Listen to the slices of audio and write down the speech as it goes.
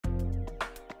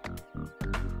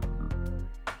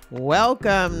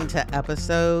Welcome to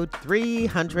episode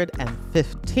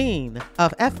 315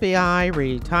 of FBI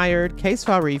Retired Case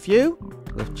File Review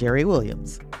with Jerry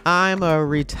Williams. I'm a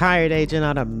retired agent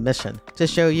on a mission to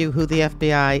show you who the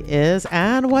FBI is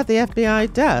and what the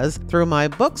FBI does through my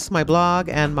books, my blog,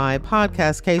 and my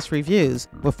podcast case reviews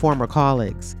with former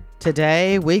colleagues.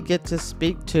 Today, we get to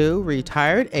speak to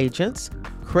retired agents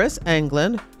Chris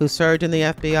Anglin, who served in the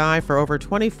FBI for over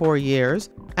 24 years,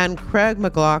 and Craig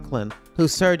McLaughlin, who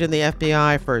served in the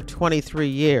FBI for 23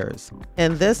 years.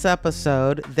 In this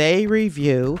episode, they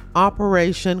review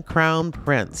Operation Crown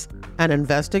Prince, an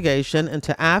investigation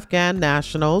into Afghan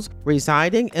nationals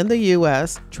residing in the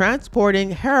U.S.,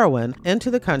 transporting heroin into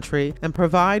the country and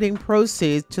providing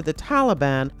proceeds to the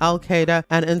Taliban, Al-Qaeda,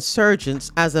 and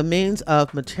insurgents as a means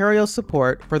of material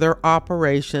support for their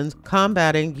operations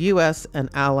combating U.S. and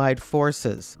allied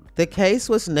forces. The case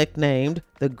was nicknamed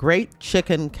the Great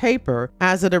Chicken Caper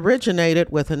as it originated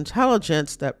with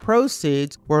intelligence that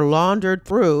proceeds were laundered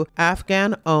through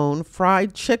Afghan-owned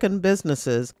fried chicken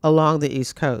businesses along the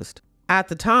East Coast. At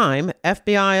the time,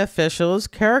 FBI officials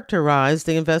characterized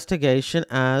the investigation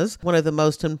as one of the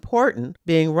most important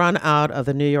being run out of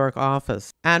the New York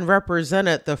office and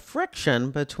represented the friction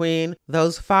between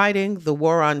those fighting the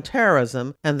war on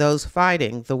terrorism and those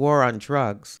fighting the war on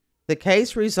drugs. The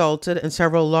case resulted in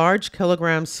several large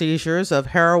kilogram seizures of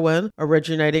heroin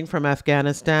originating from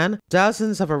Afghanistan,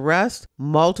 dozens of arrests,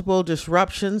 multiple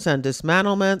disruptions and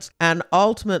dismantlements, and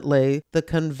ultimately the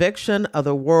conviction of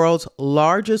the world's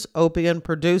largest opium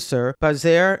producer,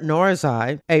 Bazir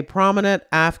Nourzai, a prominent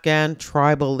Afghan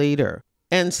tribal leader.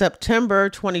 In September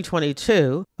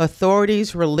 2022,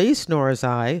 authorities released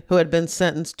Nourzai, who had been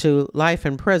sentenced to life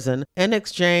in prison, in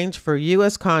exchange for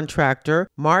U.S. contractor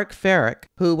Mark Farrick,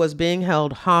 who was being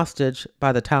held hostage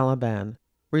by the Taliban.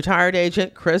 Retired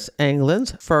agent Chris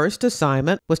Anglin's first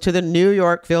assignment was to the New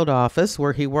York field office,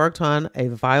 where he worked on a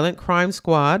violent crime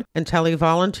squad until he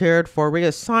volunteered for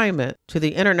reassignment to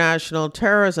the International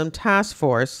Terrorism Task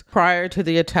Force prior to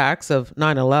the attacks of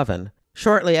 9/11.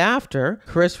 Shortly after,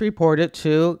 Chris reported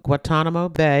to Guantanamo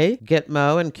Bay,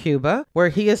 Gitmo in Cuba, where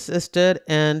he assisted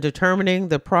in determining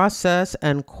the process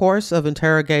and course of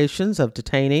interrogations of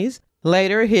detainees.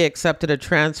 Later, he accepted a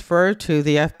transfer to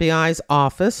the FBI's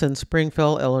office in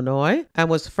Springfield, Illinois, and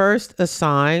was first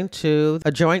assigned to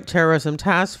a Joint Terrorism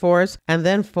Task Force and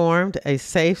then formed a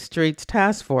Safe Streets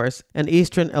Task Force in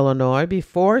Eastern Illinois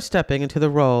before stepping into the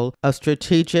role of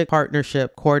Strategic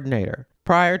Partnership Coordinator.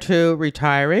 Prior to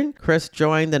retiring, Chris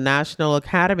joined the National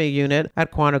Academy Unit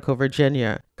at Quantico,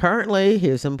 Virginia. Currently, he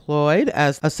is employed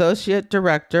as Associate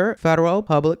Director, Federal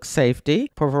Public Safety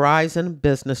for Verizon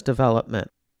Business Development.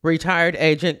 Retired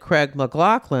agent Craig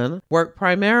McLaughlin worked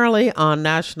primarily on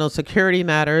national security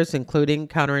matters, including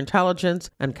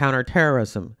counterintelligence and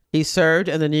counterterrorism. He served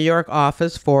in the New York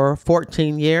office for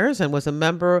 14 years and was a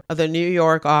member of the New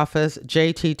York office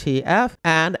JTTF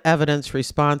and Evidence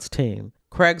Response Team.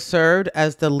 Craig served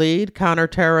as the lead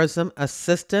counterterrorism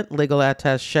assistant legal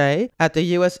attaché at the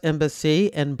U.S. Embassy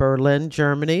in Berlin,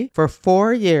 Germany for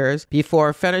 4 years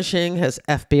before finishing his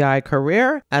FBI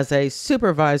career as a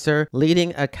supervisor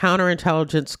leading a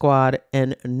counterintelligence squad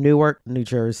in Newark, New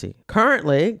Jersey.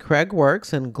 Currently, Craig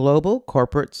works in global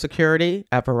corporate security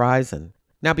at Verizon.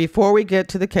 Now, before we get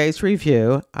to the case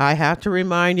review, I have to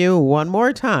remind you one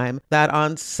more time that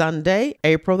on Sunday,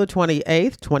 April the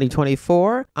 28th,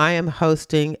 2024, I am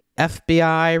hosting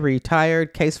FBI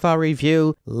Retired Case File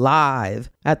Review live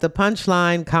at the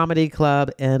Punchline Comedy Club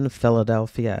in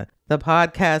Philadelphia. The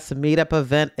podcast meetup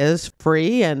event is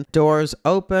free and doors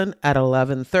open at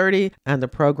 11:30 and the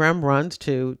program runs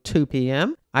to 2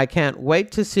 p.m. I can't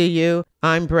wait to see you.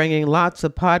 I'm bringing lots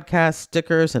of podcast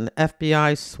stickers and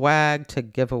FBI swag to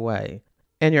give away.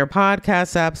 In your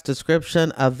podcast app's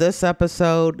description of this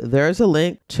episode, there's a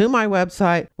link to my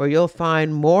website where you'll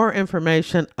find more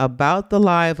information about the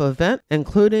live event,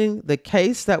 including the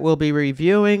case that we'll be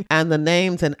reviewing and the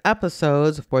names and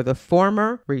episodes for the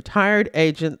former retired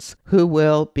agents who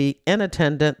will be in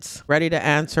attendance, ready to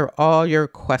answer all your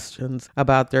questions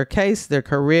about their case, their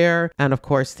career, and of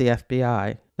course the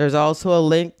FBI. There's also a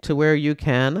link to where you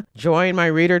can join my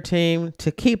reader team to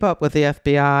keep up with the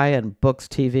FBI and books,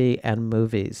 TV, and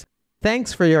movies.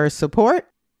 Thanks for your support.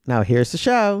 Now here's the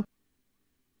show.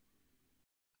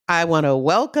 I want to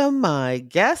welcome my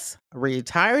guests,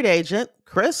 retired agent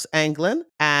Chris Anglin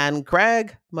and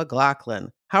Craig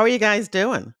McLaughlin. How are you guys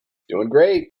doing? Doing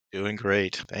great. Doing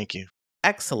great. Thank you.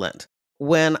 Excellent.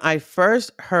 When I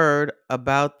first heard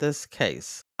about this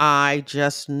case, I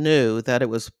just knew that it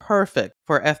was perfect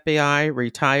for FBI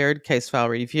retired case file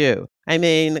review. I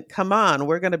mean, come on,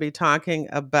 we're going to be talking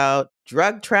about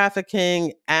drug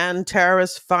trafficking and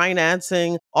terrorist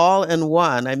financing all in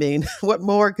one. I mean, what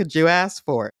more could you ask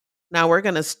for? Now, we're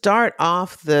going to start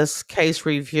off this case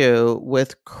review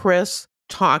with Chris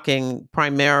talking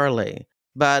primarily.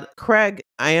 But Craig,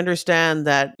 I understand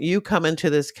that you come into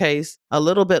this case a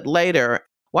little bit later.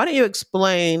 Why don't you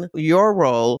explain your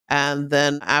role? And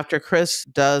then after Chris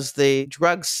does the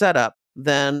drug setup,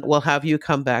 then we'll have you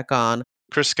come back on.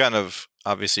 Chris kind of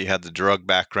obviously had the drug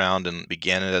background and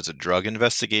began it as a drug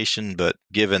investigation, but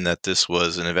given that this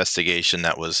was an investigation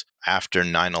that was after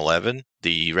 9/11,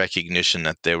 the recognition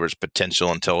that there was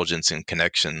potential intelligence and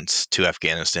connections to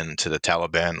Afghanistan and to the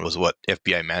Taliban was what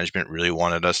FBI management really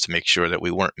wanted us to make sure that we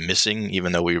weren't missing,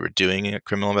 even though we were doing a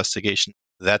criminal investigation.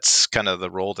 That's kind of the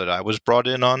role that I was brought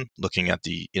in on, looking at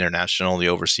the international, the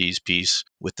overseas piece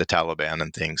with the Taliban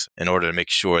and things, in order to make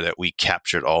sure that we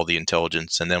captured all the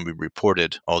intelligence and then we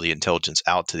reported all the intelligence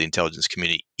out to the intelligence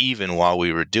community, even while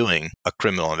we were doing a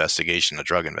criminal investigation, a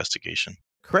drug investigation.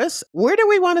 Chris, where do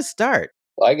we want to start?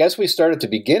 Well, I guess we start at the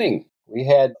beginning. We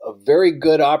had a very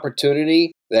good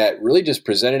opportunity that really just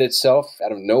presented itself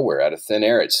out of nowhere, out of thin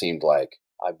air, it seemed like.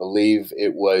 I believe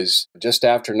it was just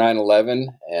after 9/11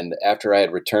 and after I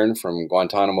had returned from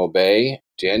Guantanamo Bay.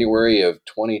 January of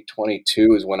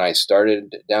 2022 is when I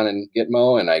started down in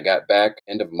Gitmo, and I got back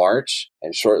end of March.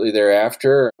 And shortly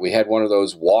thereafter, we had one of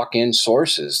those walk-in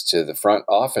sources to the front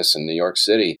office in New York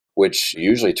City, which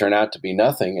usually turn out to be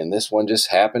nothing. And this one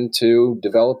just happened to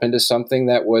develop into something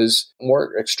that was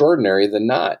more extraordinary than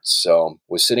not. So I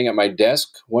was sitting at my desk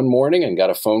one morning and got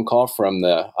a phone call from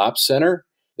the ops center.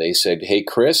 They said, "Hey,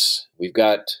 Chris, we've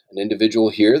got an individual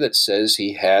here that says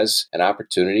he has an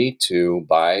opportunity to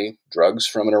buy drugs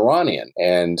from an Iranian."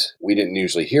 And we didn't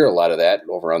usually hear a lot of that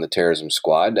over on the terrorism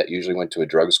squad. That usually went to a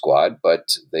drug squad,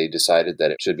 but they decided that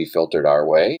it should be filtered our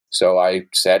way. So I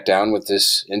sat down with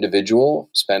this individual,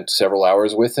 spent several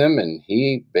hours with him, and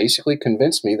he basically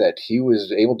convinced me that he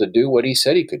was able to do what he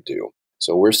said he could do.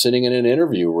 So we're sitting in an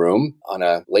interview room on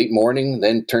a late morning,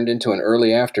 then turned into an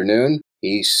early afternoon.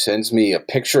 He sends me a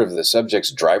picture of the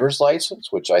subject's driver's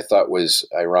license, which I thought was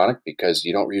ironic because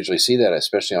you don't usually see that,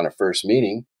 especially on a first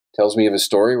meeting. Tells me of a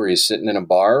story where he's sitting in a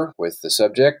bar with the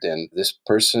subject, and this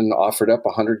person offered up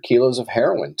 100 kilos of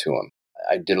heroin to him.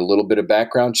 I did a little bit of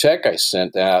background check. I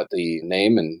sent out the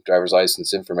name and driver's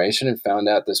license information and found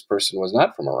out this person was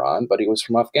not from Iran, but he was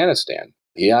from Afghanistan.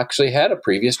 He actually had a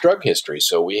previous drug history,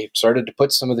 so we started to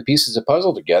put some of the pieces of the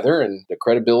puzzle together, and the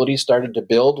credibility started to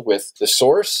build with the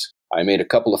source. I made a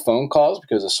couple of phone calls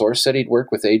because the source said he'd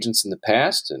worked with agents in the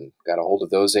past and got a hold of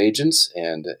those agents.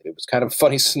 And it was kind of a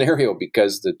funny scenario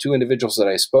because the two individuals that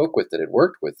I spoke with that had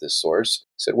worked with this source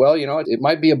said, "Well, it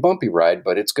might be a bumpy ride,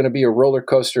 but it's going to be a roller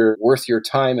coaster worth your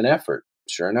time and effort."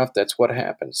 Sure enough, that's what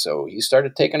happened. So he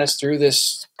started taking us through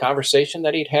this conversation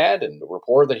that he'd had and the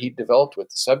rapport that he'd developed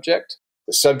with the subject.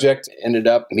 The subject ended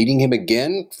up meeting him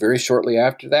again very shortly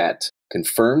after that,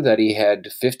 confirmed that he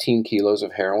had 15 kilos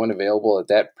of heroin available at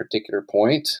that particular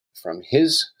point from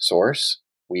his source.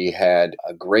 We had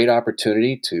a great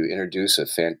opportunity to introduce a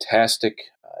fantastic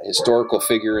historical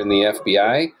figure in the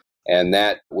FBI, and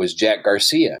that was Jack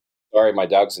Garcia. Sorry, my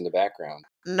dog's in the background.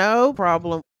 No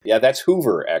problem. Yeah, that's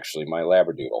Hoover, actually, my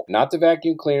Labradoodle. Not the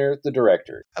vacuum cleaner, the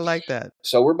director. I like that.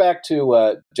 So we're back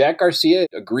to Jack Garcia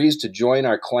agrees to join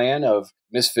our clan of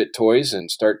Misfit Toys and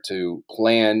start to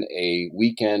plan a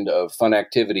weekend of fun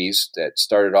activities that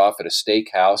started off at a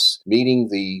steakhouse, meeting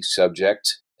the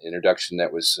subject, introduction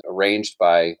that was arranged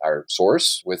by our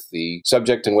source with the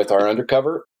subject and with our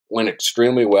undercover. Went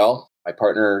extremely well. My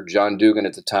partner, John Dugan,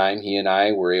 at the time, he and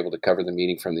I were able to cover the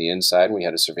meeting from the inside. We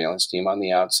had a surveillance team on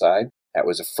the outside. That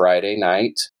was a Friday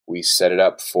night. We set it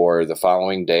up for the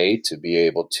following day to be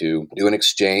able to do an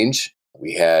exchange.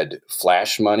 We had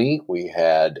flash money. We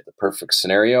had the perfect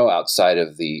scenario outside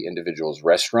of the individual's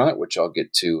restaurant, which I'll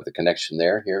get to the connection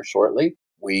there here shortly.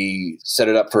 We set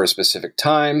it up for a specific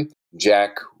time.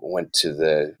 Jack went to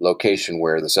the location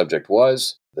where the subject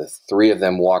was. The three of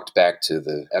them walked back to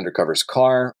the undercover's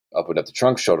car, opened up the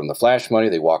trunk, showed him the flash money.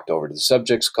 They walked over to the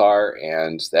subject's car,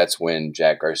 and that's when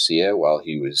Jack Garcia, while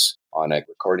he was on a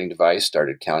recording device,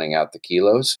 started counting out the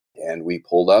kilos. And we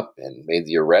pulled up and made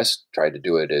the arrest, tried to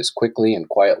do it as quickly and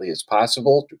quietly as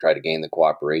possible to try to gain the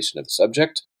cooperation of the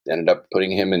subject. Ended up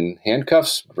putting him in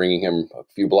handcuffs, bringing him a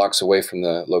few blocks away from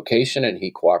the location, and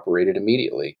he cooperated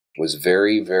immediately. Was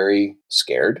very, very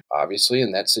scared, obviously,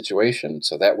 in that situation.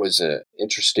 So that was an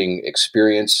interesting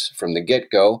experience from the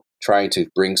get-go. trying to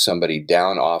bring somebody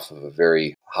down off of a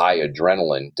very high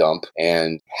adrenaline dump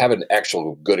and have an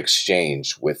actual good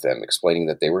exchange with them, explaining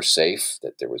that they were safe,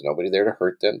 that there was nobody there to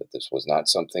hurt them, that this was not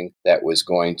something that was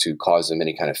going to cause them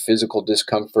any kind of physical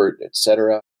discomfort,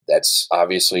 etc. That's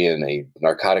obviously in a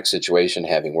narcotic situation,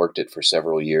 having worked it for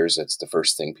several years, that's the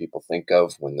first thing people think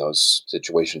of when those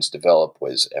situations develop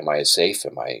was, am I safe?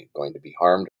 Am I going to be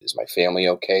harmed? Is my family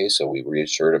okay? So we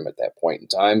reassured him at that point in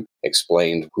time,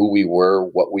 explained who we were,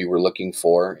 what we were looking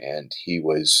for, and he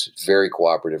was very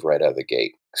cooperative right out of the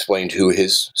gate. Explained who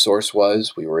his source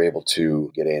was. We were able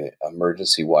to get an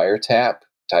emergency wiretap,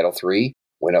 Title III,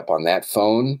 went up on that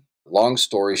phone. Long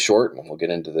story short, and we'll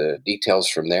get into the details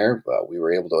from there, but we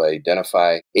were able to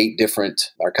identify 8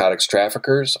 different narcotics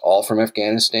traffickers, all from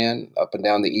Afghanistan, up and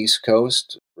down the East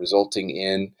Coast, resulting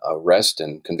in arrest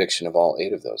and conviction of all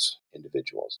 8 of those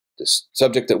individuals. The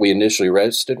subject that we initially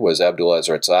arrested was Abdul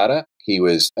Azratzada. He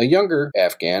was a younger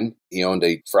Afghan. He owned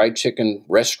a fried chicken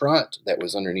restaurant that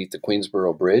was underneath the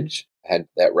Queensboro Bridge. Had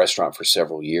that restaurant for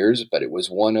several years, but it was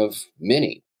one of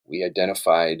many. We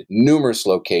identified numerous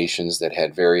locations that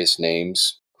had various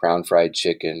names: Crown Fried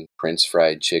Chicken, Prince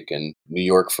Fried Chicken, New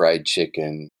York Fried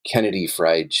Chicken, Kennedy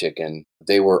Fried Chicken.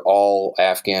 They were all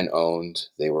Afghan owned.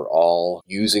 They were all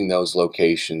using those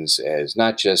locations as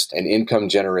not just an income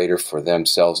generator for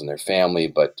themselves and their family,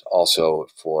 but also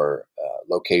for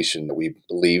location that we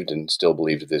believed and still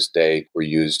believe to this day were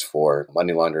used for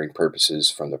money laundering purposes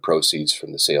from the proceeds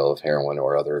from the sale of heroin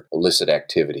or other illicit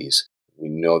activities. We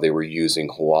know they were using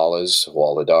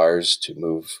hawaladars to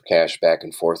move cash back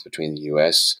and forth between the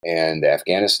U.S. and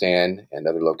Afghanistan and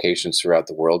other locations throughout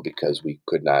the world because we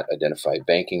could not identify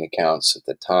banking accounts at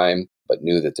the time, but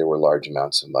knew that there were large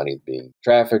amounts of money being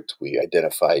trafficked. We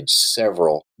identified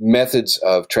several methods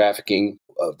of trafficking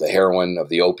of the heroin, of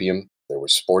the opium. There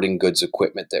was sporting goods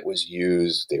equipment that was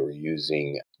used. They were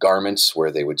using garments where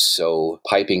they would sew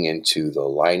piping into the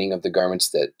lining of the garments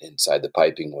that inside the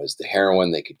piping was the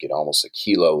heroin. They could get almost 1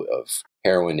 kilo of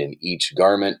heroin in each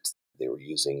garment. They were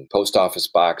using post office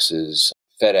boxes,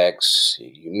 FedEx,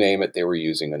 you name it. They were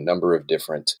using a number of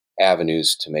different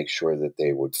avenues to make sure that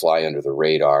they would fly under the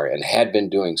radar and had been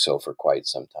doing so for quite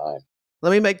some time.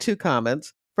 Let me make 2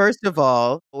 comments. First of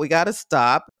all, we got to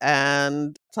stop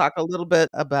and talk a little bit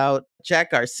about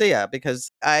Jack Garcia, because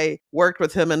I worked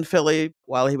with him in Philly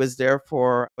while he was there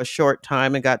for a short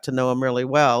time and got to know him really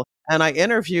well. And I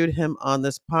interviewed him on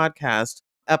this podcast,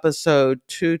 episode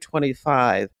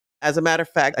 225. As a matter of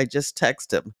fact, I just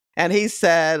texted him and he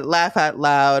said, laugh out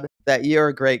loud, that you're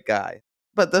a great guy.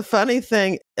 But the funny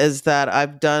thing is that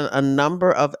I've done a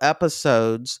number of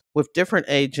episodes with different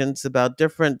agents about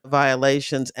different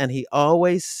violations, and he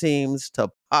always seems to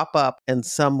pop up in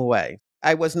some way.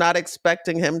 I was not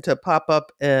expecting him to pop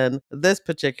up in this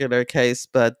particular case,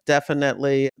 but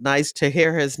definitely nice to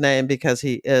hear his name because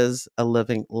he is a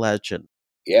living legend.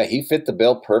 Yeah, he fit the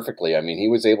bill perfectly. I mean, he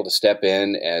was able to step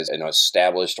in as an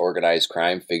established organized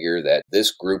crime figure that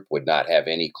this group would not have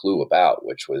any clue about,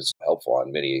 which was helpful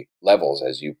on many levels,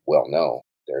 as you well know.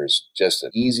 There's just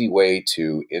an easy way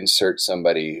to insert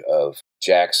somebody of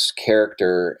Jack's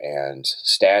character and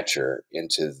stature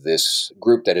into this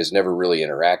group that has never really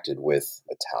interacted with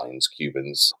Italians,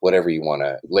 Cubans, whatever you want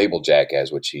to label Jack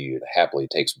as, which he happily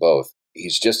takes both.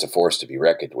 He's just a force to be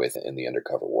reckoned with in the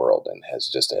undercover world and has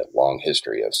just a long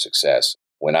history of success.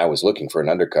 When I was looking for an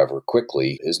undercover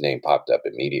quickly, his name popped up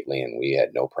immediately and we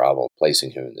had no problem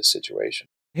placing him in this situation.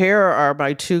 Here are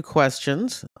my 2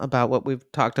 questions about what we've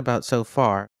talked about so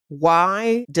far.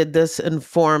 Why did this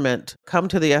informant come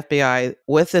to the FBI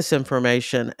with this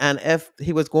information? And if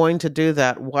he was going to do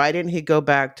that, why didn't he go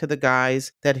back to the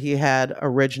guys that he had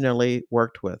originally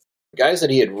worked with? The guys that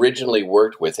he had originally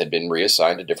worked with had been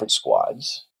reassigned to different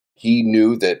squads. He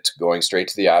knew that going straight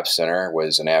to the ops center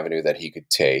was an avenue that he could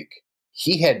take.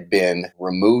 He had been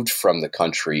removed from the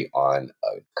country on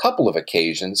a couple of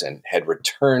occasions and had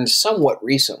returned somewhat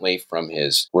recently from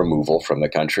his removal from the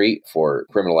country for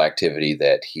criminal activity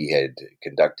that he had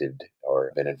conducted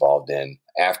or been involved in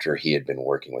after he had been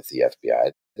working with the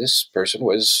FBI. This person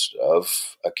was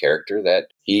of a character that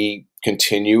he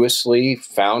continuously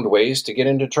found ways to get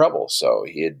into trouble. So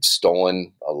he had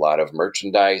stolen a lot of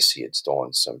merchandise. He had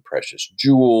stolen some precious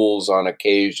jewels on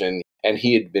occasion, and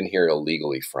he had been here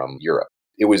illegally from Europe.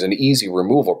 It was an easy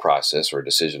removal process or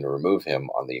decision to remove him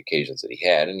on the occasions that he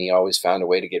had, and he always found a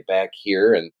way to get back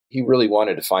here, and he really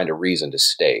wanted to find a reason to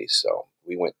stay. So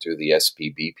we went through the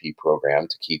SPBP program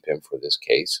to keep him for this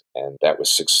case, and that was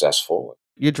successful.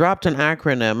 You dropped an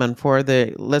acronym, and for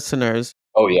the listeners,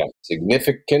 Oh, yeah.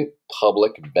 Significant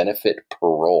Public Benefit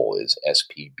Parole is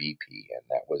SPBP. And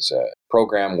that was a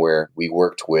program where we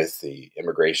worked with the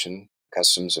Immigration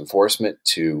Customs Enforcement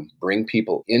to bring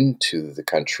people into the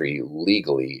country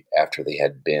legally after they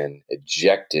had been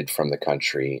ejected from the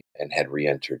country and had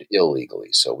re-entered illegally.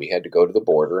 So we had to go to the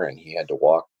border and he had to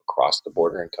walk across the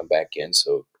border and come back in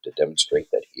so to demonstrate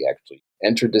that he actually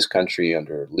entered this country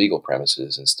under legal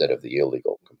premises instead of the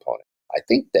illegal component. I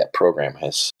think that program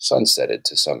has sunsetted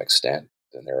to some extent,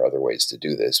 and there are other ways to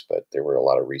do this, but there were a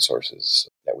lot of resources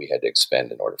that we had to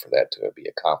expend in order for that to be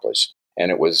accomplished.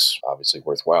 And it was obviously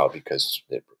worthwhile because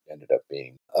it ended up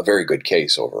being a very good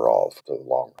case overall for the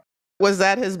long run. Was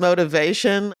that his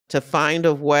motivation to find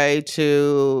a way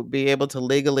to be able to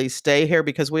legally stay here?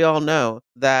 Because we all know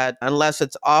that unless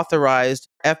it's authorized,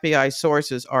 FBI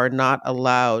sources are not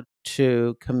allowed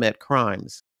to commit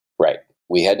crimes. Right.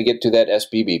 We had to get to that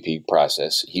SBBP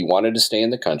process. He wanted to stay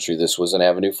in the country. This was an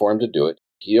avenue for him to do it.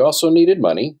 He also needed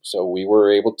money, so we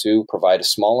were able to provide a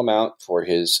small amount for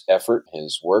his effort,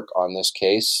 his work on this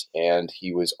case, and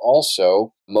he was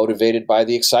also motivated by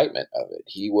the excitement of it.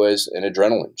 He was an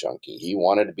adrenaline junkie. He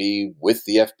wanted to be with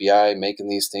the FBI making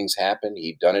these things happen.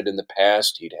 He'd done it in the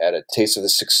past. He'd had a taste of the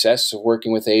success of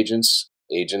working with agents.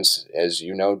 Agents, as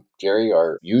you know, Jerry,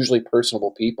 are usually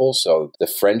personable people, so the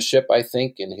friendship, I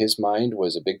think, in his mind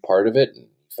was a big part of it, and he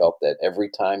felt that every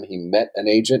time he met an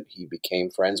agent, he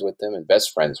became friends with them and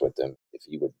best friends with them, if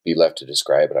he would be left to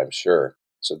describe it, I'm sure.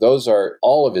 So those are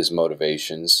all of his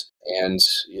motivations, and,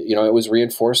 it was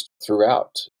reinforced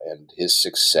throughout, and his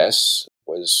success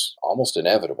was almost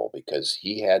inevitable because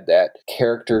he had that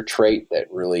character trait that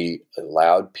really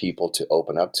allowed people to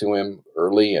open up to him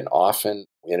early and often.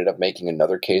 We ended up making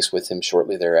another case with him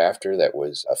shortly thereafter that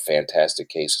was a fantastic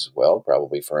case as well,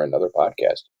 probably for another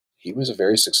podcast. He was a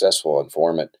very successful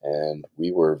informant, and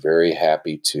we were very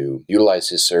happy to utilize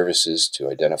his services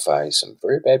to identify some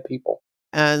very bad people.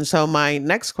 And so my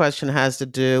next question has to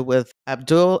do with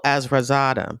Abdul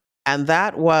Azrazada. And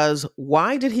that was,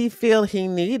 why did he feel he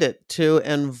needed to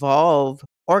involve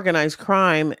organized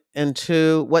crime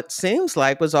into what seems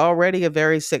like was already a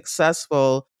very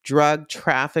successful drug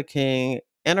trafficking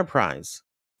enterprise?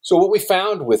 So what we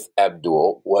found with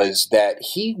Abdul was that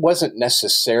he wasn't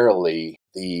necessarily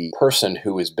the person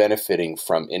who was benefiting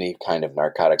from any kind of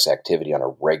narcotics activity on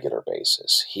a regular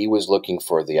basis. He was looking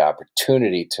for the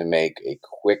opportunity to make a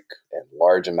quick and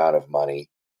large amount of money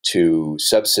to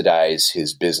subsidize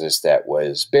his business that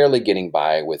was barely getting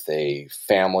by with a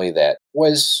family that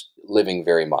was living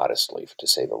very modestly, to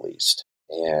say the least.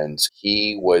 And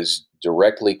he was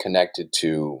directly connected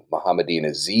to Mohammadine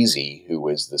Azizi, who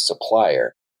was the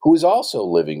supplier, who was also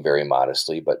living very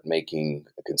modestly but making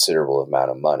a considerable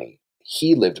amount of money.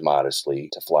 He lived modestly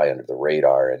to fly under the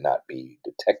radar and not be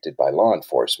detected by law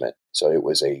enforcement. So it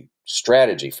was a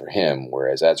strategy for him,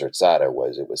 whereas Azratzada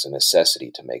it was a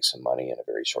necessity to make some money in a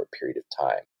very short period of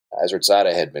time.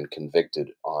 Azratzada had been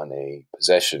convicted on a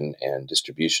possession and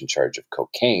distribution charge of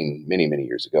cocaine many, many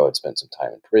years ago. Had spent some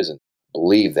time in prison.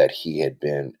 Believed that he had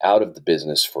been out of the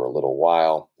business for a little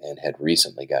while and had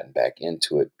recently gotten back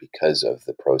into it because of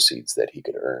the proceeds that he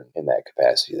could earn in that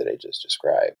capacity that I just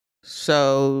described.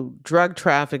 So drug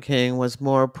trafficking was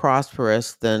more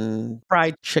prosperous than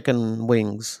fried chicken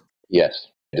wings. Yes.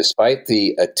 Despite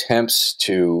the attempts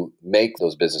to make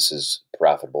those businesses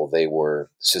profitable, they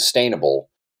were sustainable,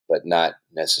 but not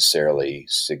necessarily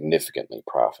significantly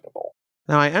profitable.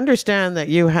 Now, I understand that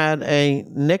you had a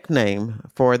nickname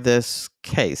for this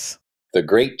case. The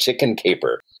Great Chicken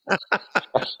Caper.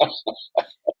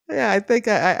 Yeah, I think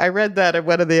I read that in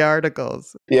one of the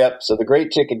articles. Yep. So the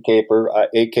Great Chicken Caper,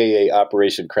 aka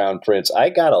Operation Crown Prince, I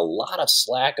got a lot of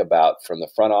slack about from the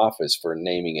front office for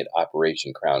naming it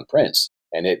Operation Crown Prince.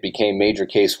 And it became Major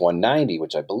Case 190,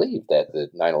 which I believe that the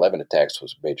 9/11 attacks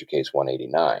was Major Case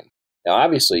 189. Now,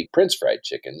 obviously, Prince Fried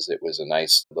Chickens, it was a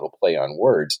nice little play on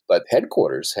words, but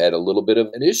headquarters had a little bit of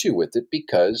an issue with it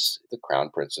because the Crown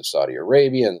Prince of Saudi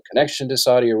Arabia and connection to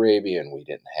Saudi Arabia, and we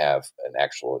didn't have an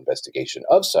actual investigation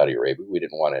of Saudi Arabia. We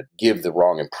didn't want to give the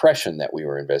wrong impression that we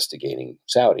were investigating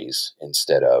Saudis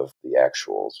instead of the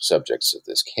actual subjects of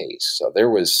this case. So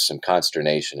there was some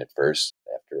consternation at first.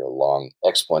 After a long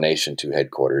explanation to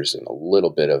headquarters and a little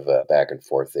bit of a back and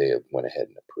forth, they went ahead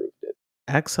and approved it.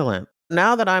 Excellent.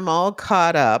 Now that I'm all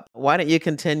caught up, why don't you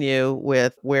continue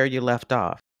with where you left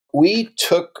off? We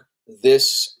took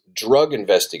this drug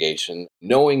investigation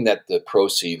knowing that the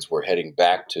proceeds were heading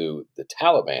back to the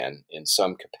Taliban in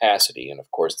some capacity. And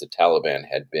of course, the Taliban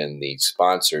had been the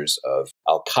sponsors of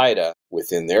Al-Qaeda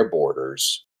within their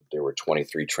borders. There were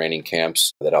 23 training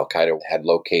camps that Al-Qaeda had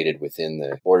located within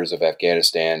the borders of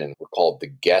Afghanistan and were called the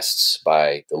guests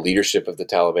by the leadership of the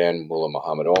Taliban, Mullah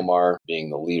Muhammad Omar being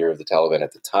the leader of the Taliban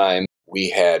at the time. We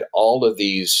had all of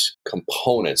these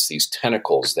components, these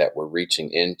tentacles that were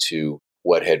reaching into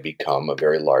what had become a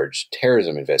very large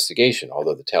terrorism investigation.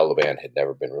 Although the Taliban had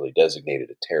never been really designated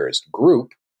a terrorist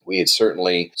group, we had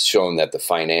certainly shown that the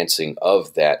financing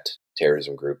of that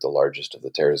terrorism group, the largest of the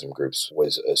terrorism groups,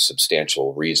 was a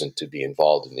substantial reason to be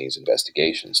involved in these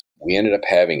investigations. We ended up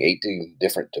having 18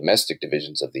 different domestic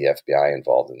divisions of the FBI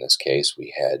involved in this case.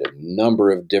 We had a number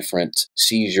of different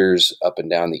seizures up and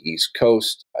down the East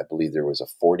Coast. I believe there was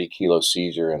a 40-kilo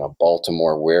seizure in a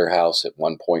Baltimore warehouse at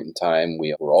one point in time.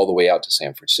 We were all the way out to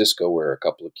San Francisco, where a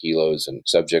couple of kilos and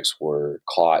subjects were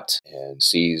caught and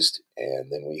seized.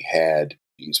 And then we had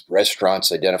these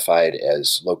restaurants identified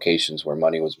as locations where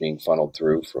money was being funneled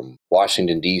through from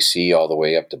Washington, D.C. all the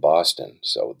way up to Boston.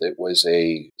 So it was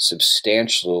a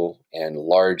substantial and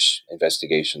large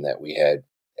investigation that we had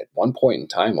at one point in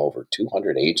time over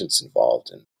 200 agents involved.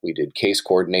 And we did case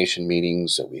coordination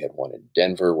meetings. We had one in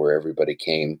Denver where everybody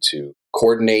came to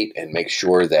coordinate and make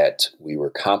sure that we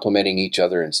were complementing each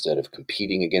other instead of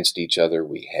competing against each other.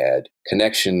 We had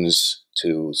connections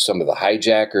to some of the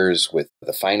hijackers with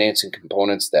the financing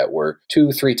components that were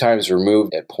 2-3 times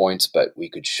removed at points, but we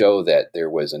could show that there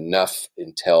was enough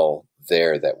intel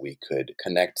there that we could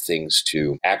connect things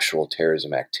to actual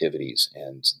terrorism activities.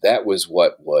 And that was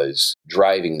what was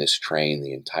driving this train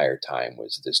the entire time,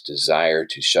 was this desire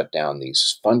to shut down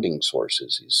these funding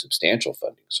sources, these substantial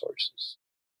funding sources.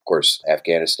 Of course,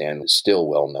 Afghanistan is still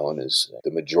well known as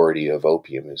the majority of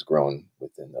opium is grown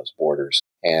within those borders,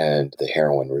 and the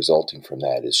heroin resulting from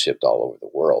that is shipped all over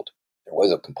the world. There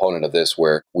was a component of this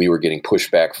where we were getting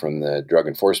pushback from the Drug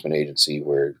Enforcement Agency,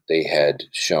 where they had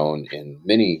shown in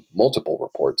multiple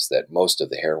reports that most of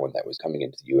the heroin that was coming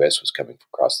into the U.S. was coming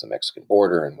across the Mexican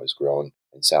border and was grown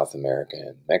in South America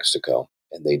and Mexico.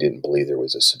 And they didn't believe there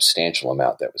was a substantial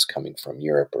amount that was coming from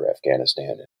Europe or Afghanistan.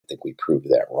 And I think we proved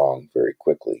that wrong very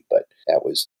quickly. But that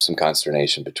was some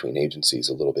consternation between agencies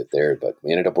a little bit there. But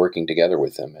we ended up working together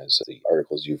with them, as the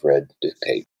articles you've read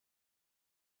dictate.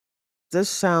 This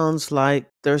sounds like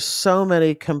there's so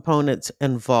many components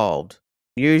involved.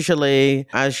 Usually,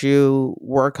 as you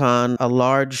work on a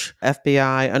large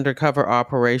FBI undercover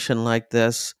operation like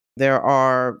this, there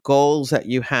are goals that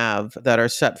you have that are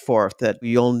set forth that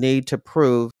you'll need to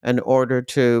prove in order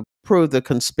to prove the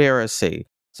conspiracy.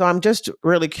 So I'm just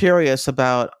really curious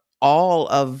about all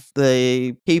of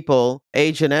the people,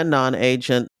 agent and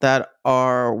non-agent, that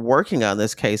are working on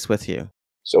this case with you.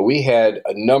 So we had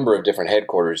a number of different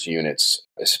headquarters units,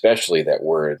 especially that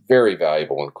were very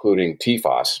valuable, including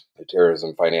TFOS, the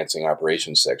Terrorism Financing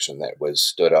Operations Section that was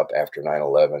stood up after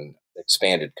 9/11,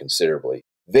 expanded considerably.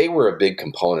 They were a big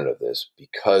component of this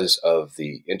because of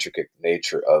the intricate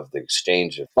nature of the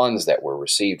exchange of funds that were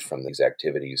received from these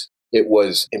activities. It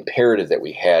was imperative that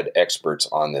we had experts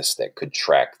on this that could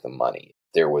track the money.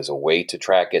 There was a way to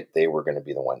track it. They were going to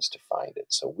be the ones to find it.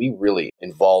 So we really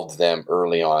involved them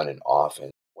early on and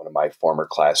often. One of my former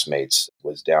classmates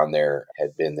was down there,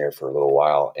 had been there for a little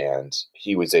while, and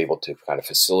he was able to kind of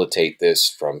facilitate this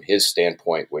from his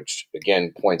standpoint, which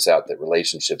again points out that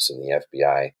relationships in the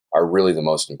FBI are really the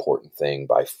most important thing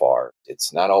by far.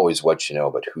 It's not always what you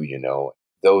know, but who you know.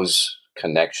 Those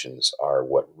connections are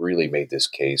what really made this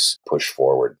case push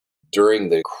forward. During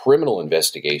the criminal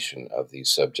investigation of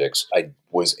these subjects, I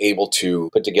was able to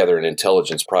put together an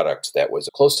intelligence product that was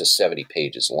close to 70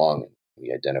 pages long.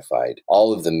 We identified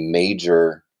all of the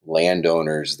major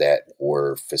landowners that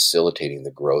were facilitating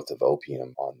the growth of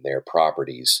opium on their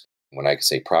properties. When I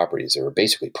say properties, they were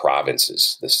basically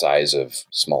provinces the size of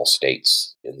small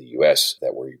states in the U.S.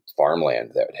 that were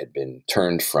farmland that had been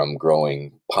turned from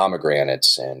growing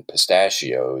pomegranates and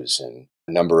pistachios and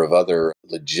a number of other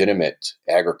legitimate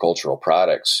agricultural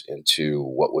products into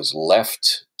what was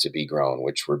left to be grown,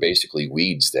 which were basically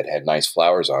weeds that had nice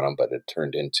flowers on them, but had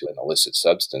turned into an illicit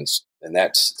substance. And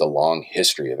that's the long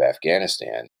history of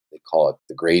Afghanistan. They call it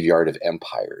the graveyard of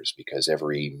empires because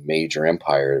every major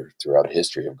empire throughout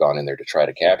history have gone in there to try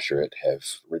to capture it, have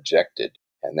rejected.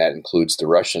 And that includes the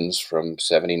Russians from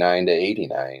 79 to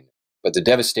 89. But the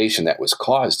devastation that was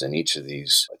caused in each of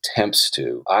these attempts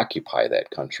to occupy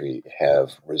that country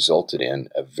have resulted in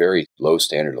a very low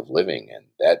standard of living. And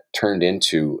that turned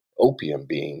into opium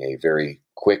being a very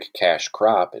quick cash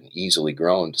crop and easily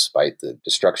grown despite the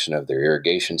destruction of their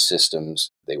irrigation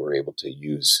systems. They were able to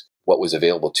use what was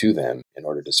available to them in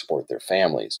order to support their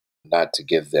families. Not to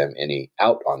give them any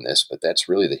out on this, but that's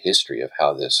really the history of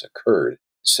how this occurred.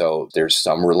 So there's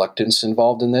some reluctance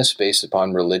involved in this based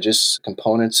upon religious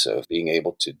components of being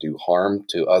able to do harm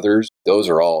to others. Those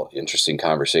are all interesting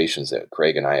conversations that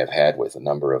Craig and I have had with a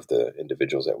number of the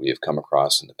individuals that we have come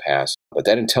across in the past. But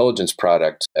that intelligence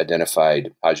product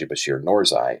identified Haji Bashir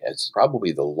Norzai as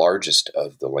probably the largest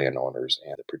of the landowners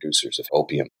and the producers of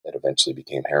opium that eventually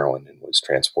became heroin and was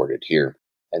transported here.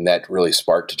 And that really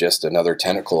sparked just another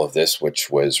tentacle of this, which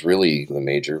was really the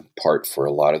major part for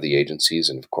a lot of the agencies.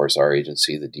 And of course, our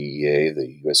agency, the DEA,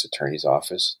 the U.S. Attorney's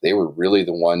Office, they were really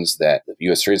the ones that, the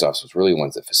U.S. Attorney's Office was really the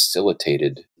ones that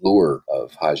facilitated lure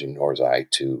of Haji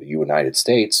Norzai to the United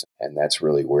States. And that's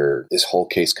really where this whole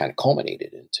case kind of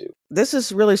culminated into. This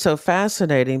is really so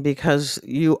fascinating because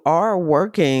you are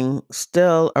working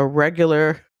still a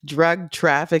regular drug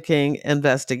trafficking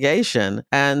investigation.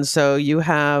 And so you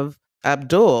have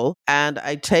Abdul, and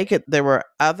I take it there were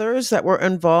others that were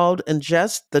involved in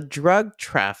just the drug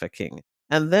trafficking.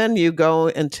 And then you go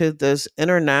into this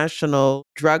international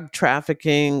drug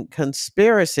trafficking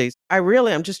conspiracy.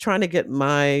 I'm just trying to get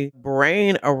my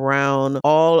brain around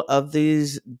all of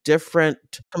these different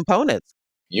components.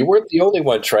 You weren't the only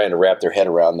one trying to wrap their head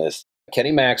around this.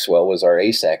 Kenny Maxwell was our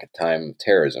ASAC at time of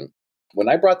terrorism. When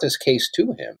I brought this case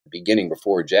to him, beginning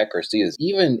before Jack Garcia is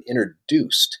even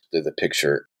introduced to the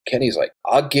picture, Kenny's like,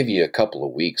 I'll give you a couple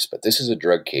of weeks, but this is a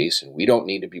drug case and we don't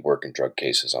need to be working drug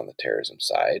cases on the terrorism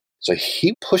side. So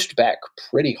he pushed back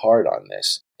pretty hard on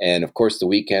this. And of course, the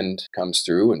weekend comes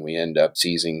through and we end up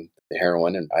seizing the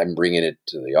heroin, and I'm bringing it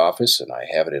to the office and I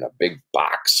have it in a big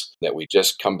box that we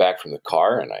just come back from the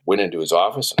car. And I went into his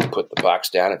office and I put the box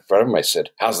down in front of him. I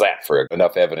said, how's that for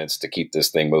enough evidence to keep this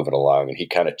thing moving along? And he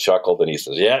kind of chuckled and he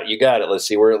says, yeah, you got it. Let's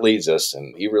see where it leads us.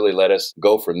 And he really let us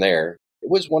go from there. It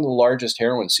was one of the largest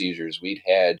heroin seizures we'd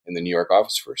had in the New York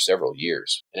office for several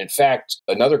years. And in fact,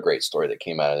 another great story that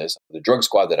came out of this, the drug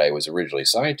squad that I was originally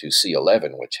assigned to,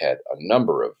 C11, which had a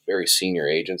number of very senior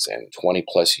agents and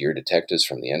 20-plus year detectives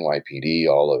from the NYPD,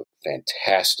 all of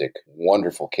fantastic,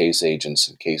 wonderful case agents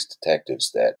and case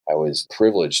detectives that I was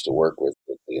privileged to work with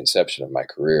at the inception of my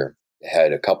career. I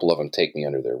had a couple of them take me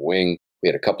under their wing. We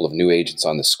had a couple of new agents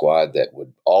on the squad that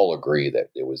would all agree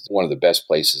that it was one of the best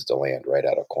places to land right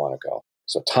out of Quantico.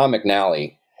 So Tom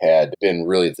McNally had been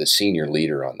really the senior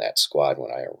leader on that squad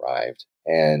when I arrived.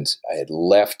 And I had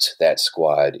left that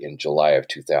squad in July of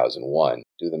 2001.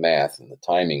 Do the math, and the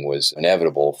timing was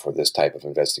inevitable for this type of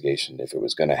investigation. If it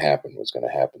was going to happen, it was going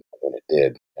to happen when it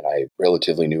did. And I,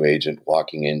 relatively new agent,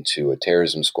 walking into a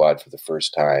terrorism squad for the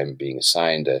first time, being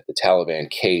assigned the Taliban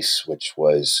case, which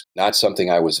was not something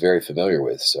I was very familiar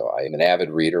with. So I am an avid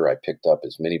reader. I picked up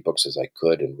as many books as I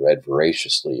could and read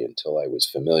voraciously until I was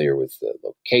familiar with the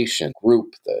location,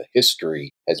 group, the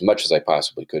history, as much as I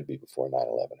possibly could be before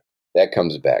 9/11. That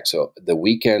comes back. So the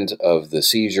weekend of the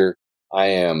seizure, I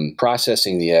am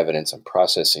processing the evidence. I'm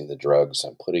processing the drugs.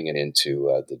 I'm putting it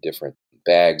into the different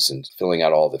bags and filling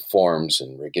out all the forms,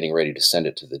 and we're getting ready to send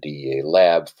it to the DEA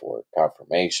lab for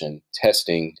confirmation,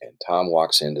 testing. And Tom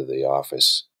walks into the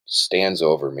office, stands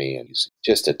over me, and he's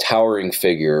just a towering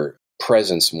figure,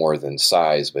 presence more than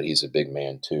size, but he's a big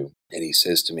man too. And he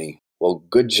says to me, well,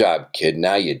 good job, kid.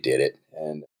 Now you did it.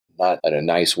 And not in a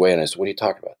nice way. And I said, what are you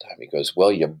talking about, Tom? He goes,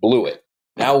 well, you blew it.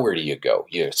 Now where do you go?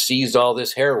 You seized all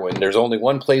this heroin. There's only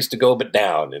one place to go but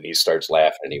down. And he starts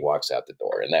laughing and he walks out the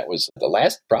door. And that was the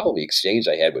last probably exchange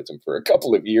I had with him for a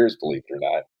couple of years, believe it or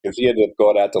not. Because he ended up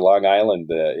going out to Long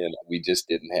Island and we just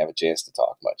didn't have a chance to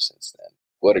talk much since then.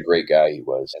 What a great guy he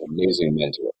was. An amazing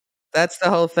mentor. That's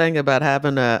the whole thing about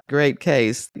having a great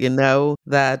case. You know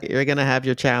that you're going to have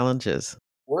your challenges.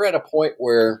 We're at a point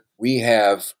where we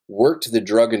have worked the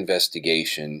drug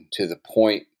investigation to the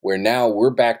point where now we're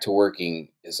back to working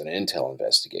as an intel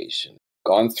investigation,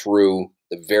 gone through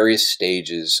the various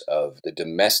stages of the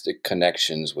domestic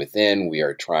connections within. We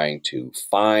are trying to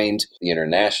find the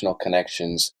international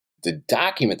connections. The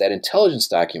document, that intelligence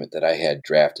document that I had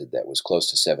drafted that was close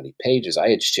to 70 pages, I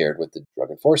had shared with the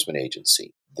Drug Enforcement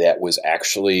Agency. That was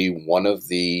actually one of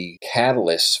the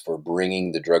catalysts for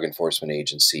bringing the Drug Enforcement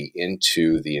Agency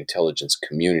into the intelligence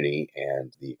community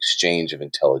and the exchange of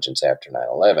intelligence after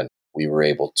 9/11. We were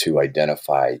able to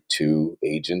identify 2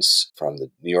 agents from the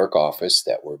New York office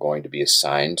that were going to be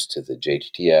assigned to the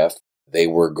JTF. They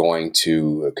were going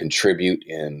to contribute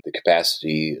in the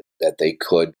capacity that they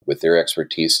could with their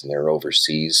expertise and their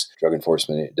overseas drug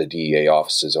enforcement, the DEA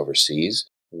offices overseas.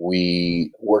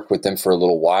 We worked with them for a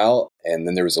little while, and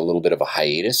then there was a little bit of a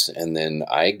hiatus, and then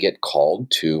I get called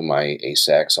to my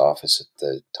ASAC's office at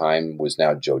the time was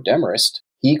now Joe Demarest.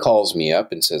 He calls me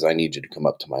up and says, I need you to come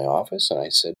up to my office. And I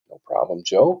said, no problem,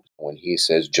 Joe. When he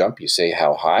says jump, you say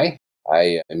how high.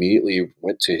 I immediately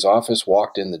went to his office,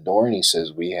 walked in the door, and he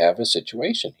says, "We have a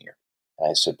situation here."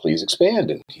 I said, "Please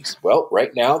expand." And he said, "Well,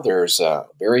 right now there's a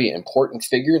very important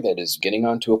figure that is getting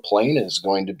onto a plane and is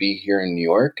going to be here in New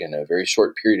York in a very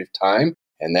short period of time.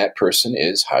 And that person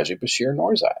is Haji Bashir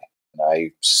Norzai." And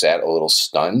I sat a little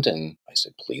stunned and I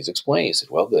said, "Please explain." He said,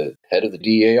 "Well, the head of the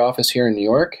DEA office here in New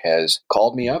York has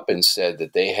called me up and said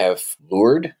that they have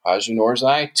lured Haji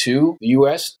Norzai to the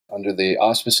U.S. under the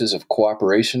auspices of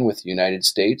cooperation with the United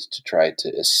States to try to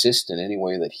assist in any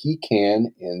way that he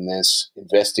can in this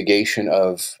investigation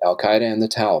of Al-Qaeda and the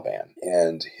Taliban.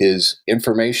 And his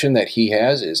information that he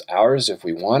has is ours if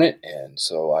we want it." And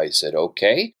so I said,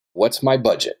 "Okay, what's my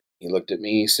budget?" He looked at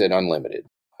me, he said, "Unlimited."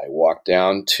 I walked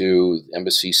down to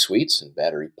Embassy Suites in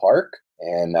Battery Park,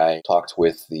 and I talked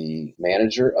with the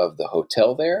manager of the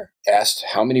hotel there, asked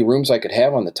how many rooms I could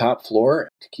have on the top floor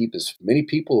to keep as many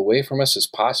people away from us as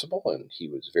possible, and he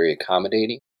was very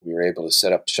accommodating. We were able to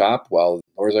set up shop while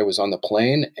Norzai was on the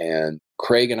plane, and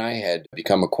Craig and I had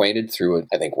become acquainted through,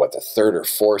 I think, the third or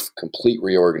fourth complete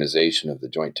reorganization of the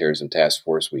Joint Terrorism Task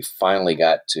Force. We finally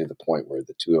got to the point where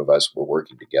the two of us were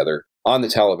working together on the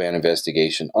Taliban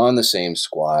investigation on the same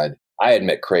squad. I had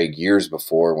met Craig years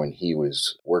before when he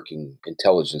was working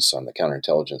intelligence on the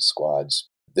counterintelligence squads.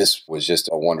 This was just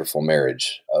a wonderful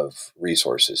marriage of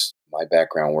resources. My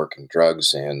background working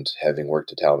drugs and having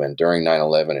worked at Taliban during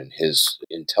 9/11 and his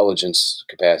intelligence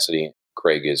capacity.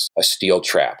 Craig is a steel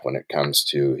trap when it comes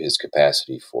to his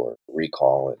capacity for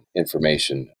recall and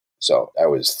information. So I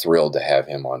was thrilled to have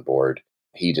him on board.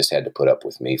 He just had to put up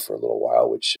with me for a little while,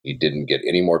 which he didn't get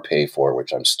any more pay for,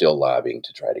 which I'm still lobbying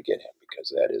to try to get him, because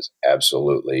that is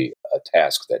absolutely a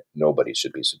task that nobody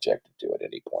should be subjected to at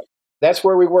any point. That's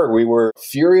where we were. We were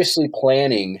furiously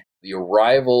planning the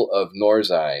arrival of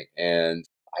Norzai, and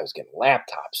I was getting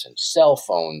laptops and cell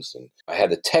phones, and I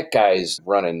had the tech guys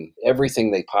running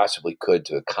everything they possibly could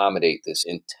to accommodate this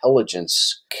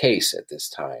intelligence case at this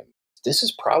time. This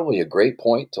is probably a great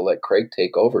point to let Craig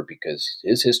take over, because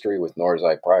his history with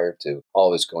Norzai prior to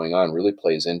all this going on really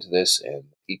plays into this, and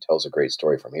he tells a great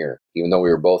story from here. Even though we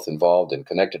were both involved and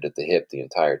connected at the hip the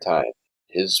entire time,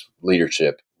 his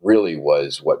leadership really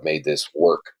was what made this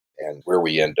work and where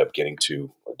we ended up getting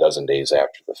to a dozen days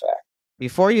after the fact.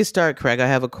 Before you start, Craig, I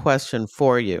have a question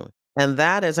for you. And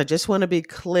that is, I just want to be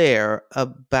clear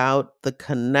about the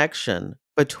connection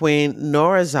between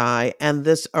Norzai and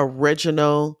this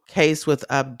original case with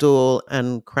Abdul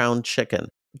and Crown Chicken.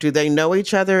 Do they know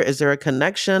each other? Is there a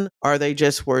connection? Or they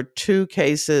just were two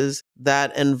cases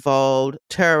that involved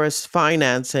terrorist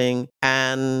financing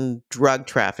and drug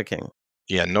trafficking?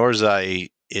 Yeah, Norzai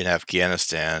in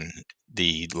Afghanistan,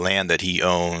 the land that he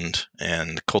owned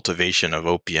and the cultivation of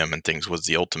opium and things was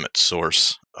the ultimate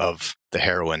source of the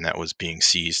heroin that was being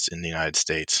seized in the United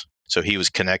States. So he was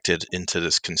connected into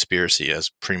this conspiracy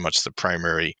as pretty much the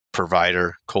primary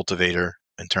provider, cultivator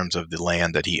in terms of the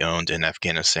land that he owned in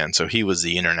Afghanistan. So he was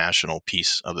the international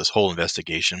piece of this whole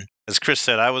investigation. As Chris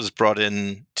said, I was brought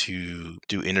in to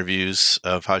do interviews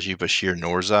of Haji Bashir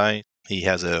Norzai. He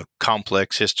has a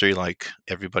complex history like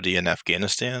everybody in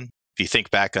Afghanistan. If you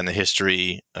think back on the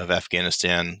history of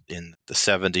Afghanistan in the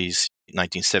 70s,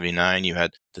 1979, you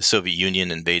had the Soviet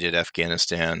Union invaded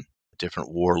Afghanistan.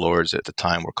 Different warlords at the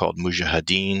time were called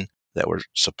mujahideen that were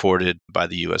supported by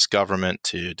the U.S. government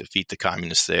to defeat the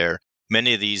communists there.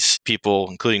 Many of these people,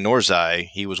 including Norzai,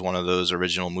 he was one of those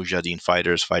original mujahideen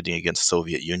fighters fighting against the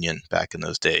Soviet Union back in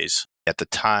those days. At the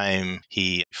time,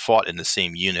 he fought in the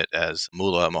same unit as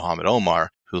Mullah Muhammad Omar,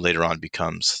 who later on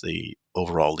becomes the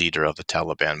overall leader of the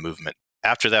Taliban movement.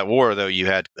 After that war, though, you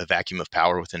had a vacuum of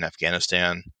power within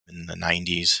Afghanistan in the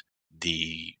 90s.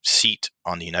 The seat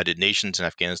on the United Nations in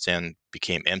Afghanistan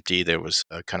became empty. There was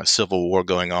a kind of civil war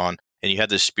going on. And you had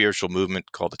this spiritual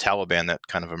movement called the Taliban that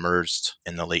kind of emerged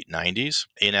in the late 90s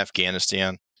in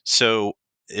Afghanistan. So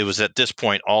it was at this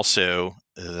point also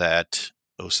that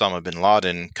Osama bin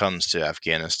Laden comes to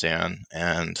Afghanistan,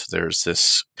 and there's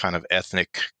this kind of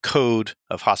ethnic code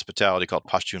of hospitality called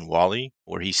Pashtunwali,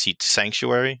 where he seeks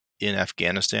sanctuary in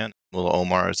Afghanistan. Mullah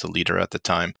Omar, as the leader at the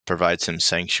time, provides him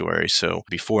sanctuary. So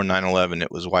before 9/11,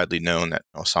 it was widely known that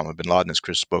Osama bin Laden, as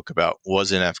Chris spoke about,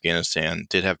 was in Afghanistan,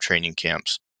 did have training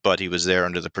camps, but he was there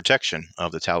under the protection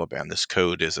of the Taliban. This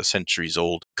code is a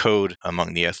centuries-old code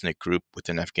among the ethnic group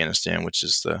within Afghanistan, which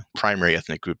is the primary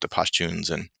ethnic group, the Pashtuns.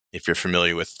 And if you're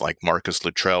familiar with like Marcus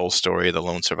Luttrell's story, the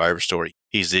lone survivor story,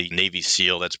 he's the Navy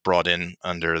SEAL that's brought in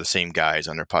under the same guise,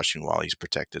 under Pashtunwali. He's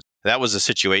protected. That was the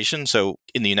situation. So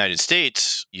in the United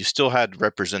States, you still had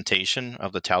representation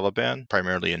of the Taliban,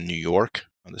 primarily in New York.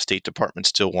 The State Department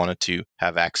still wanted to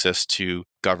have access to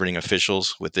governing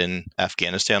officials within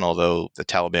Afghanistan, although the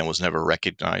Taliban was never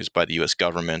recognized by the U.S.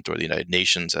 government or the United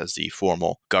Nations as the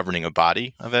formal governing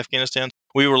body of Afghanistan.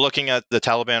 We were looking at the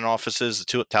Taliban offices, the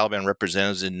two Taliban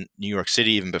representatives in New York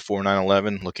City even before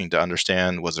 9/11, looking to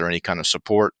understand was there any kind of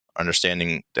support,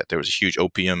 understanding that there was a huge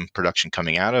opium production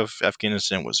coming out of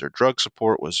Afghanistan. Was there drug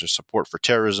support? Was there support for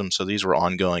terrorism? So these were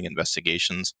ongoing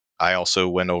investigations. I also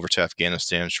went over to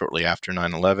Afghanistan shortly after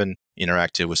 9/11,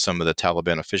 interacted with some of the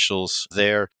Taliban officials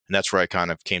there, and that's where I kind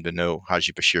of came to know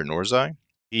Haji Bashir Noorzai.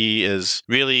 He is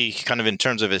really kind of, in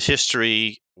terms of his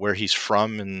history, where he's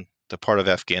from in the part of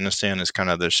Afghanistan is kind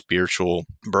of the spiritual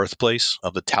birthplace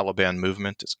of the Taliban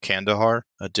movement. It's Kandahar,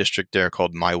 a district there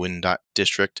called Maiwand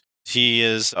district. He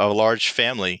is a large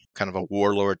family, kind of a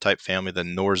warlord type family, the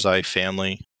Noorzai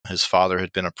family. His father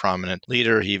had been a prominent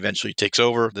leader. He eventually takes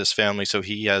over this family, so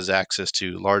he has access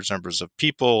to large numbers of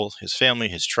people, his family,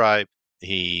 his tribe.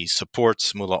 He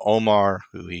supports Mullah Omar,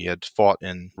 who he had fought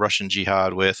in Russian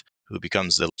jihad with, who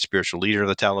becomes the spiritual leader of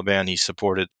the Taliban. He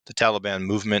supported the Taliban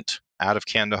movement out of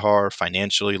Kandahar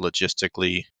financially,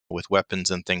 logistically, with weapons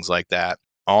and things like that.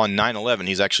 On 9/11,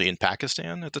 he's actually in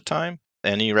Pakistan at the time.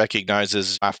 And he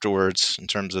recognizes afterwards, in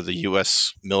terms of the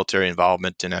U.S. military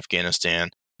involvement in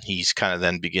Afghanistan, he's kind of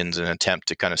then begins an attempt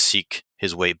to kind of seek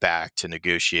his way back to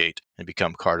negotiate and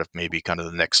become part of maybe kind of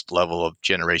the next level of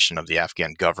generation of the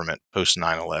Afghan government post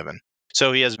 9/11.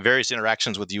 So he has various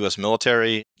interactions with U.S.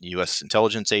 military, U.S.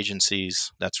 intelligence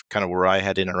agencies. That's kind of where I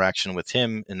had interaction with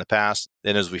him in the past.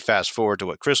 Then as we fast forward to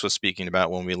what Chris was speaking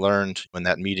about, when we learned in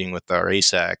that meeting with our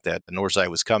ASAC that Noorzai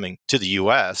was coming to the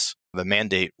U.S., the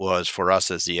mandate was for us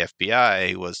as the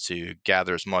FBI was to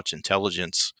gather as much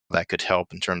intelligence that could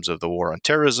help in terms of the war on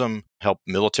terrorism, help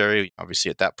military.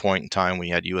 Obviously, at that point in time, we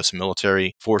had U.S.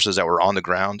 military forces that were on the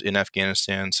ground in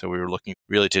Afghanistan. So we were looking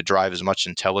really to drive as much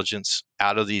intelligence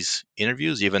out of these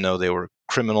interviews, even though they were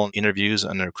criminal interviews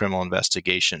under criminal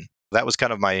investigation. That was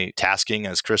kind of my tasking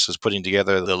as Chris was putting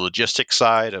together the logistics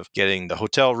side of getting the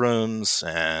hotel rooms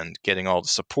and getting all the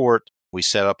support. We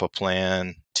set up a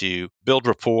plan to build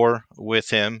rapport with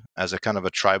him as a kind of a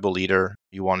tribal leader.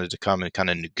 He wanted to come and kind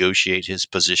of negotiate his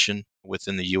position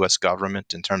within the U.S.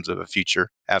 government in terms of a future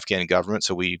Afghan government.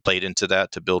 So we played into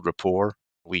that to build rapport.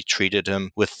 We treated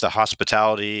him with the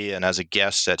hospitality and as a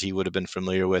guest that he would have been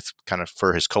familiar with kind of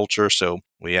for his culture. So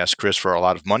we asked Chris for a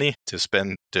lot of money to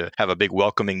spend to have a big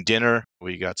welcoming dinner.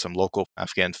 We got some local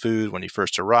Afghan food when he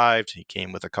first arrived. He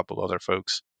came with a couple other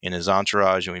folks in his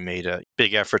entourage, and we made a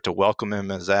big effort to welcome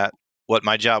him as that. What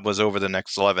my job was over the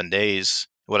next 11 days,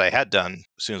 what I had done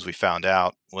as soon as we found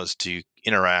out, was to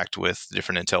interact with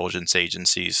different intelligence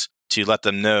agencies to let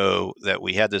them know that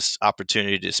we had this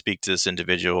opportunity to speak to this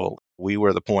individual. We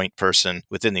were the point person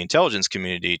within the intelligence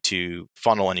community to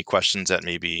funnel any questions that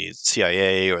maybe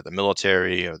CIA or the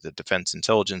military or the Defense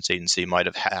Intelligence Agency might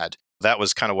have had. That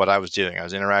was kind of what I was doing. I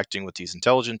was interacting with these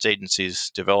intelligence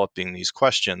agencies, developing these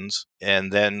questions,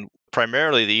 and then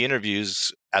primarily the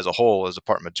interviews as a whole, as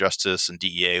Department of Justice and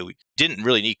DEA, we didn't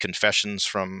really need confessions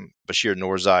from Bashir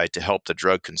Noorzai to help the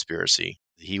drug conspiracy.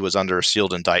 He was under a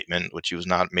sealed indictment, which he was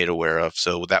not made aware of,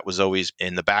 so that was always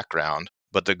in the background.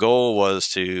 But the goal was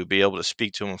to be able to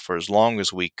speak to him for as long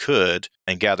as we could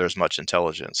and gather as much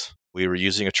intelligence. We were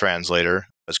using a translator.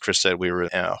 As Chris said, we were in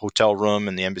a hotel room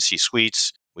in the embassy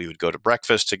suites. We would go to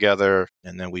breakfast together,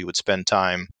 and then we would spend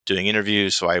time doing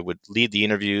interviews. So I would lead the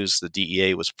interviews. The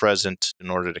DEA was present in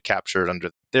order to capture it under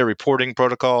their reporting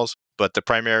protocols. But the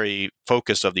primary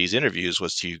focus of these interviews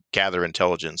was to gather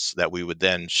intelligence that we would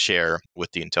then share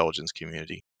with the intelligence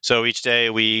community. So each day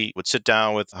we would sit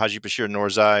down with Haji Bashir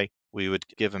Noorzai. We would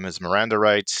give him his Miranda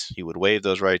rights. He would waive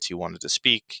those rights. He wanted to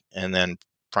speak. And then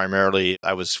primarily,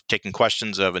 I was taking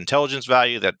questions of intelligence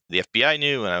value that the FBI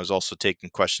knew, and I was also taking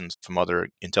questions from other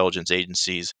intelligence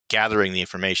agencies, gathering the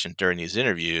information during these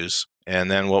interviews.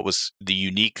 And then what was the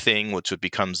unique thing, which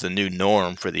becomes the new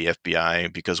norm for the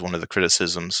FBI, because one of the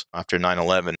criticisms after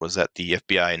 9/11 was that the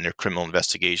FBI and their criminal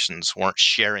investigations weren't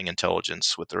sharing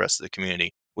intelligence with the rest of the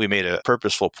community. We made a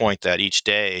purposeful point that each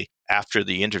day after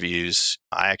the interviews,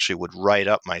 I actually would write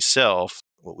up myself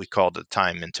what we called at the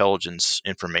time intelligence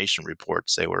information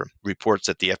reports. They were reports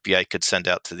that the FBI could send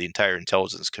out to the entire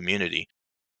intelligence community.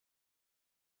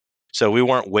 So we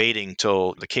weren't waiting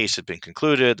till the case had been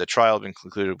concluded, the trial had been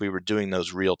concluded. We were doing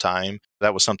those real time.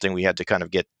 That was something we had to kind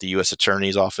of get the U.S.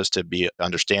 Attorney's Office to be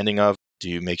understanding of,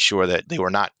 to make sure that they were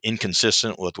not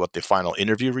inconsistent with what the final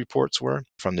interview reports were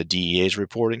from the DEA's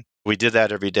reporting. We did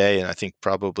that every day, and I think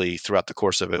probably throughout the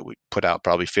course of it, we put out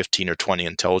probably 15 or 20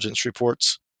 intelligence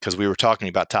reports, because we were talking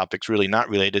about topics really not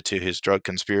related to his drug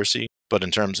conspiracy, but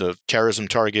in terms of terrorism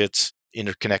targets,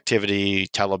 interconnectivity,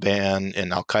 Taliban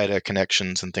and Al-Qaeda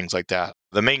connections and things like that.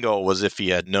 The main goal was if he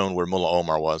had known where Mullah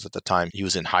Omar was at the time. He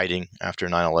was in hiding after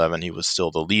 9/11. He was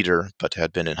still the leader, but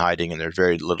had been in hiding, and there's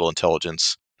very little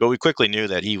intelligence. But we quickly knew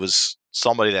that he was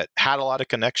somebody that had a lot of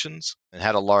connections and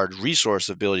had a large resource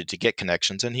ability to get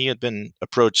connections. And he had been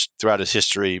approached throughout his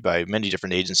history by many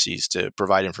different agencies to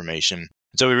provide information.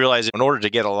 So we realized in order to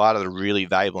get a lot of the really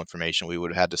valuable information, we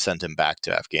would have had to send him back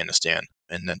to Afghanistan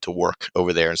and then to work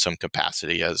over there in some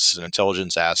capacity as an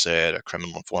intelligence asset, a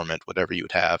criminal informant, whatever you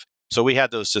would have. So we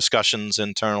had those discussions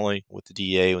internally with the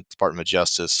DEA, with the Department of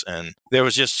Justice, and there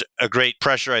was just a great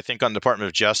pressure, I think, on the Department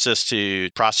of Justice to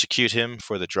prosecute him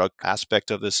for the drug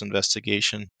aspect of this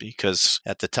investigation, because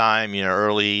at the time,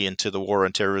 early into the war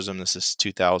on terrorism, this is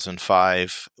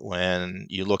 2005, when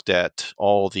you looked at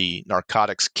all the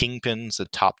narcotics kingpins, the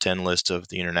top 10 list of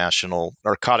the international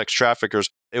narcotics traffickers,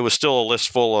 it was still a list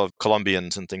full of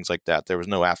Colombians and things like that. There was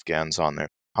no Afghans on there.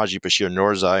 Haji Bashir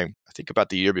Nourzai, I think about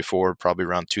the year before, probably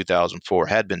around 2004,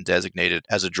 had been designated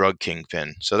as a drug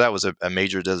kingpin. So that was a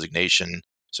major designation.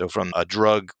 So from a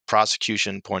drug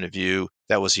prosecution point of view,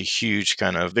 that was a huge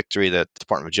kind of victory that the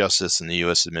Department of Justice and the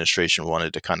U.S. administration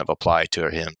wanted to kind of apply to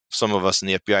him. Some of us in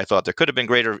the FBI thought there could have been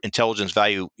greater intelligence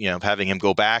value, of having him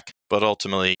go back. But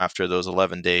ultimately, after those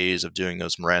 11 days of doing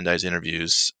those Mirandized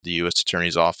interviews, the U.S.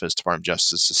 Attorney's Office, Department of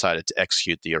Justice, decided to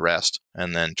execute the arrest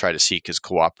and then try to seek his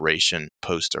cooperation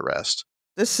post-arrest.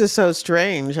 This is so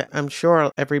strange. I'm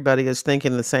sure everybody is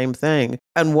thinking the same thing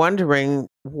and wondering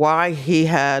why he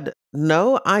had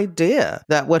no idea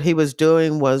that what he was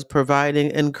doing was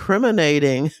providing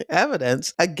incriminating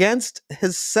evidence against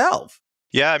himself.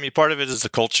 Yeah, I mean, part of it is the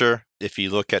culture. If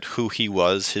you look at who he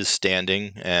was, his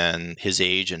standing and his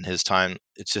age and his time,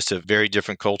 it's just a very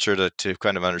different culture to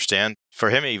kind of understand. For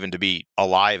him even to be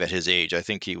alive at his age, I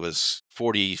think he was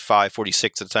 45,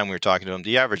 46 at the time we were talking to him.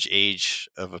 The average age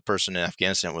of a person in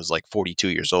Afghanistan was like 42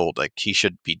 years old. Like he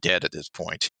should be dead at this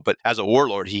point. But as a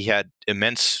warlord, he had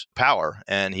immense power.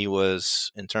 And he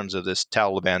was, in terms of this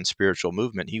Taliban spiritual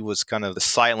movement, he was kind of the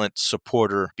silent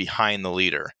supporter behind the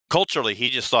leader. Culturally, he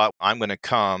just thought, I'm going to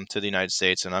come to the United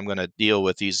States and I'm going to deal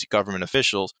with these government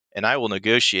officials and I will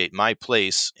negotiate my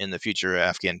place in the future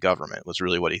Afghan government, was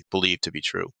really what he believed to be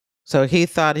true. So he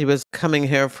thought he was coming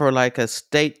here for like a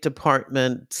State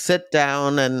Department sit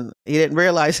down, and he didn't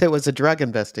realize it was a drug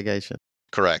investigation.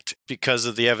 Correct. Because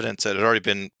of the evidence that had already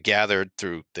been gathered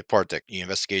through the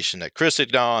investigation that Chris had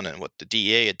done and what the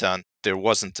DEA had done, there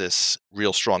wasn't this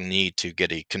real strong need to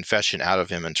get a confession out of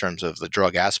him in terms of the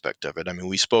drug aspect of it. I mean,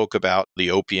 we spoke about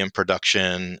the opium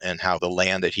production and how the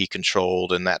land that he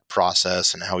controlled and that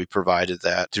process and how he provided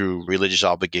that through religious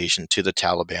obligation to the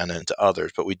Taliban and to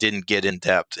others. But we didn't get in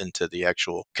depth into the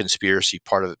actual conspiracy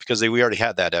part of it because we already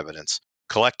had that evidence.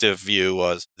 Collective view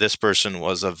was this person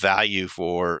was of value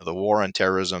for the war on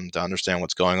terrorism, to understand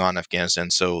what's going on in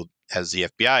Afghanistan. So as the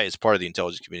FBI, as part of the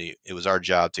intelligence community, it was our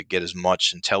job to get as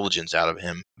much intelligence out of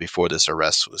him before this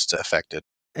arrest was effected.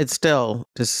 It's still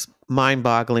just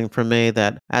mind-boggling for me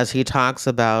that as he talks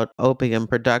about opium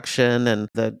production and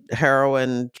the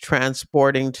heroin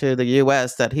transporting to the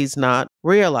U.S., that he's not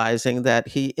realizing that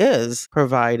he is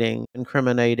providing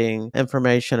incriminating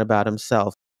information about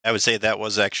himself. I would say that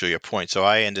was actually a point. So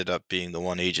I ended up being the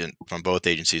one agent from both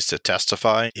agencies to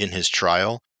testify in his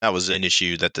trial. That was an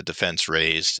issue that the defense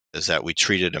raised, is that we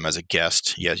treated him as a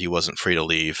guest, yet he wasn't free to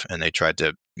leave, and they tried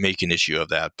to make an issue of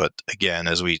that. But again,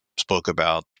 as we spoke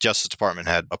about, Justice Department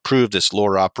had approved this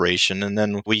lure operation, and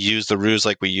then we used the ruse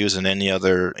like we use in any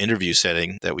other interview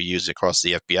setting that we use across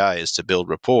the FBI, is to build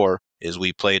rapport. Is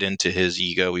we played into his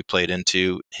ego, we played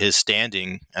into his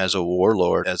standing as a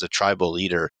warlord, as a tribal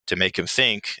leader, to make him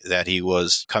think that he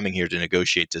was coming here to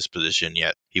negotiate this position,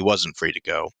 yet he wasn't free to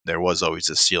go. There was always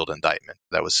a sealed indictment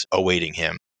that was awaiting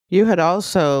him. You had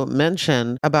also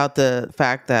mentioned about the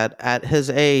fact that at his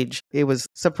age, it was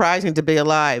surprising to be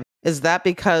alive. Is that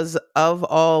because of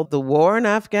all the war in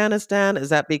Afghanistan? Is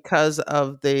that because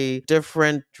of the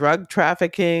different drug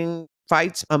trafficking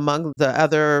fights among the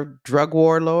other drug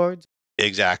warlords?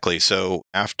 Exactly. So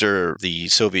after the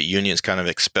Soviet Union is kind of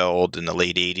expelled in the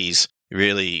late 80s,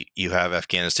 really you have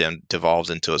Afghanistan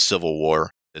devolves into a civil war.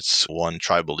 It's one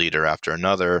tribal leader after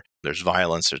another. There's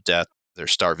violence, there's death,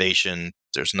 there's starvation.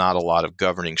 There's not a lot of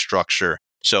governing structure.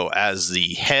 So as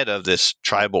the head of this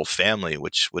tribal family,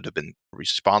 which would have been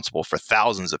responsible for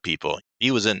thousands of people,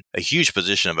 he was in a huge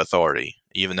position of authority,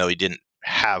 even though he didn't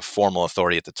have formal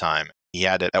authority at the time. He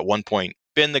had at one point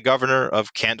been the governor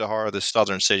of Kandahar, the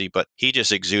southern city, but he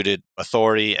just exuded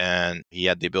authority and he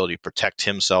had the ability to protect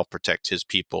himself, protect his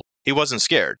people. He wasn't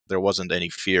scared. There wasn't any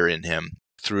fear in him.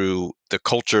 through the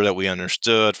culture that we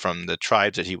understood from the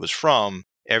tribes that he was from,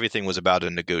 everything was about a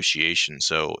negotiation.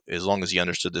 So as long as he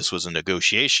understood this was a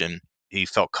negotiation, he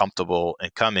felt comfortable in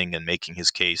coming and making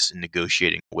his case and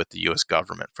negotiating with the U.S.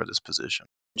 government for this position.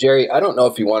 Jerry, I don't know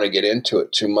if you want to get into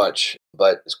it too much,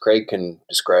 but as Craig can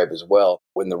describe as well,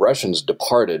 when the Russians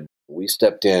departed, we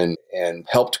stepped in and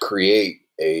helped create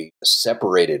a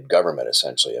separated government,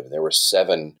 essentially. I mean, there were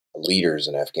 7 leaders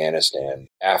in Afghanistan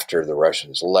after the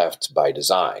Russians left by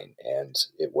design, and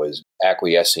it was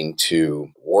acquiescing to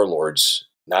warlords,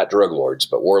 not drug lords,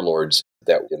 but warlords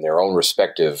that in their own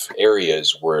respective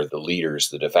areas were the leaders,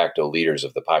 the de facto leaders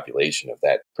of the population of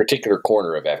that particular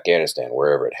corner of Afghanistan,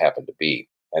 wherever it happened to be.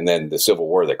 And then the civil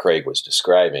war that Craig was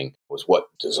describing was what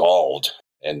dissolved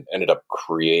and ended up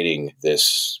creating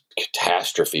this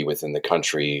catastrophe within the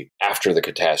country after the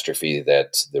catastrophe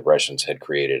that the Russians had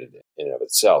created in and of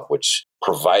itself, which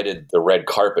provided the red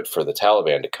carpet for the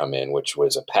Taliban to come in, which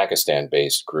was a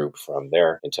Pakistan-based group from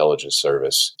their intelligence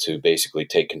service to basically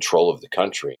take control of the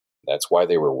country. That's why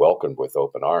they were welcomed with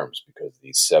open arms, because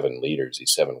these 7 leaders,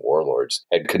 these 7 warlords,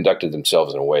 had conducted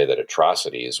themselves in a way that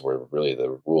atrocities were really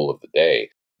the rule of the day.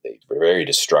 They were very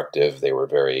destructive. They were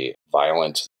very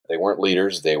violent. They weren't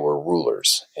leaders. They were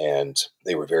rulers. And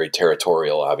they were very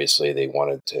territorial. Obviously, they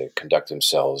wanted to conduct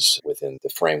themselves within the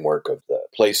framework of the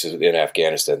places in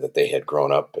Afghanistan that they had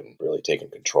grown up and really taken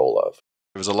control of.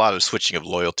 There was a lot of switching of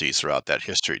loyalties throughout that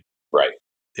history. Right.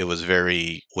 It was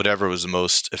very, whatever was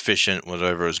most efficient,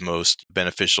 whatever was most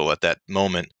beneficial at that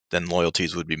moment, then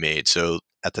loyalties would be made. So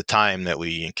at the time that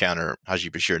we encounter Haji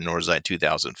Bashir Noorzai in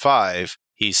 2005,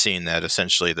 he's seen that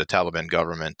essentially the Taliban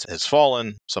government has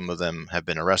fallen. Some of them have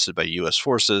been arrested by U.S.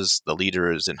 forces. The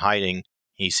leader is in hiding.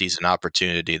 He sees an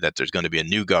opportunity that there's going to be a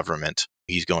new government.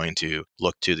 He's going to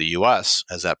look to the U.S.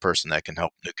 as that person that can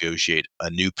help negotiate a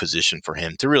new position for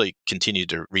him to really continue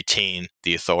to retain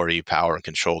the authority, power, and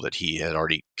control that he had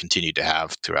already continued to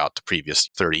have throughout the previous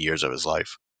 30 years of his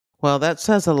life. Well, that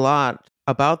says a lot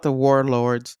about the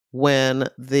warlords when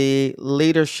the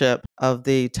leadership of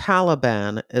the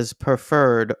Taliban is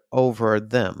preferred over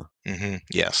them.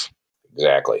 Yes.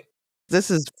 Exactly. This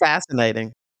is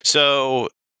fascinating. So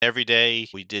every day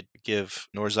we did give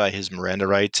Noorzai his Miranda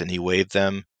rights and he waived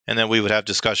them. And then we would have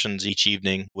discussions each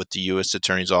evening with the U.S.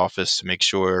 Attorney's Office to make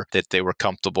sure that they were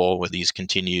comfortable with these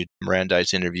continued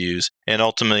Mirandized interviews. And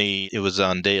ultimately, it was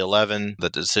on day 11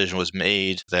 that the decision was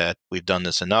made that we've done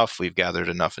this enough, we've gathered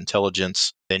enough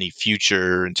intelligence. Any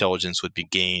future intelligence would be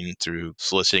gained through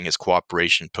soliciting his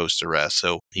cooperation post-arrest.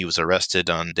 So he was arrested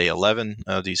on day 11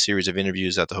 of these series of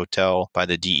interviews at the hotel by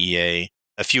the DEA.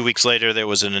 A few weeks later, there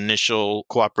was an initial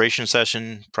cooperation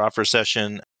session, proffer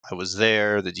session. I was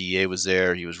there. The DEA was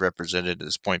there. He was represented at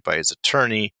this point by his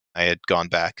attorney. I had gone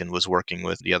back and was working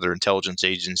with the other intelligence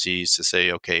agencies to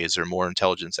say, okay, is there more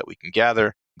intelligence that we can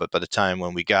gather? But by the time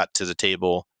when we got to the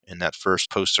table in that first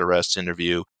post-arrest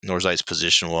interview, Noorzai's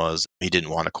position was he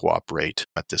didn't want to cooperate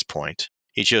at this point.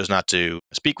 He chose not to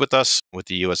speak with us, with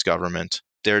the U.S. government.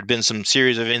 There had been some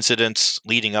series of incidents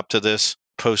leading up to this,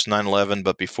 post 9/11,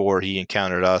 but before he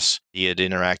encountered us, he had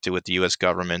interacted with the U.S.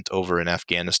 government over in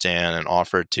Afghanistan and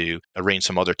offered to arrange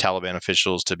some other Taliban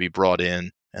officials to be brought in.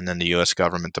 And then the U.S.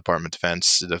 government, Department of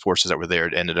Defense, the forces that were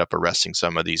there ended up arresting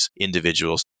some of these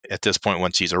individuals. At this point,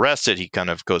 once he's arrested, he kind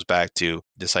of goes back to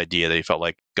this idea that he felt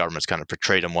like government's kind of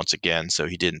betrayed him once again, so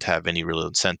he didn't have any real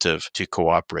incentive to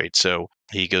cooperate. So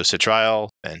he goes to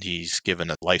trial, and he's given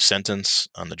a life sentence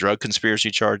on the drug conspiracy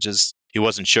charges. He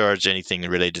wasn't charged anything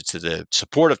related to the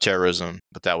support of terrorism,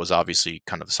 but that was obviously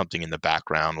kind of something in the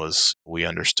background. Was we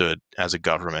understood as a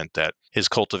government that his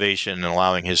cultivation and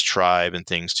allowing his tribe and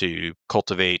things to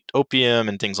cultivate opium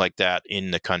and things like that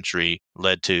in the country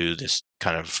led to this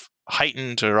kind of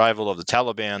heightened arrival of the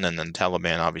Taliban, and then the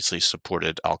Taliban obviously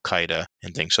supported Al-Qaeda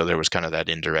and things. So there was kind of that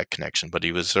indirect connection. But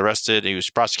he was arrested. He was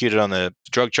prosecuted on the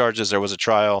drug charges. There was a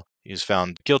trial. He was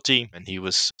found guilty, and he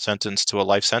was sentenced to a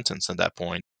life sentence at that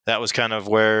point. That was kind of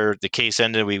where the case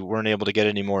ended. We weren't able to get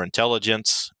any more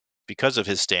intelligence. Because of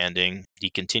his standing, he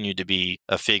continued to be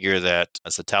a figure that,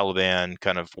 as the Taliban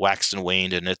kind of waxed and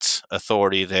waned in its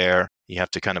authority there, you have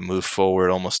to kind of move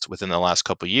forward almost within the last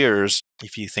couple of years.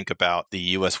 If you think about the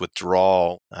U.S.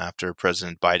 withdrawal after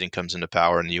President Biden comes into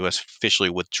power and the U.S. officially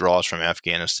withdraws from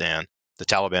Afghanistan, the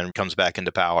Taliban comes back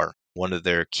into power. One of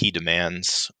their key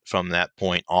demands from that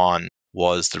point on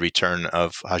was the return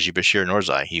of Haji Bashir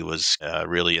Noorzai. He was a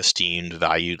really esteemed,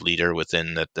 valued leader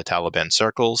within the Taliban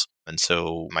circles. And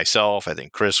so myself, I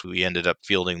think Chris, we ended up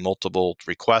fielding multiple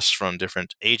requests from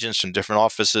different agents from different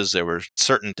offices. There were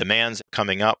certain demands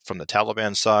coming up from the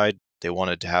Taliban side. They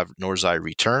wanted to have Norzai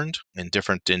returned, and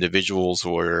different individuals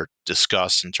were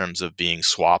discussed in terms of being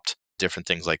swapped, different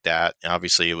things like that. And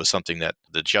obviously, it was something that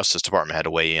the Justice Department had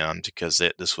to weigh in on because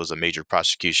this was a major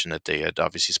prosecution that they had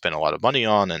obviously spent a lot of money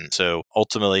on. And so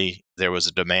ultimately, there was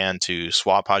a demand to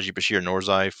swap Haji Bashir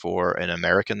Norzai for an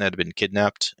American that had been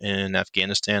kidnapped in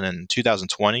Afghanistan in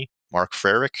 2020. Mark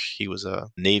Frerick. He was a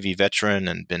Navy veteran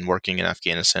and been working in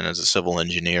Afghanistan as a civil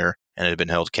engineer and had been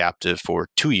held captive for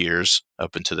 2 years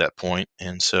up until that point.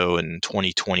 And so in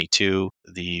 2022,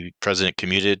 the president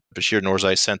commuted Bashir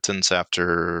Norzai's sentence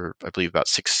after, I believe, about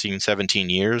 16, 17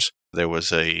 years. There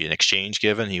was an exchange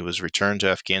given. He was returned to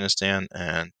Afghanistan,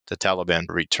 and the Taliban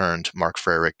returned Mark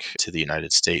Frerick to the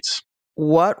United States.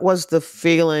 What was the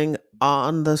feeling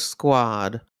on the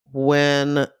squad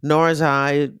when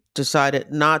Norzai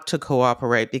decided not to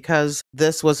cooperate? Because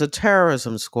this was a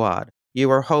terrorism squad. You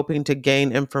were hoping to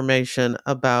gain information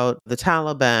about the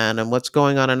Taliban and what's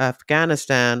going on in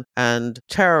Afghanistan and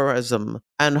terrorism,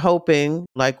 and hoping,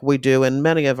 like we do in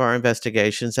many of our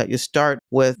investigations, that you start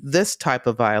with this type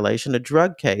of violation, a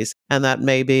drug case, and that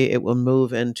maybe it will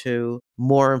move into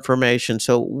more information.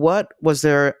 So was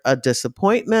there a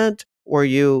disappointment? Were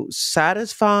you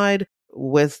satisfied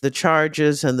with the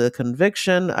charges and the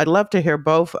conviction? I'd love to hear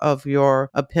both of your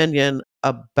opinion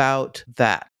about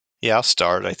that. Yeah, I'll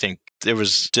start. I think there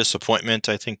was disappointment,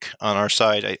 I think, on our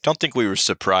side. I don't think we were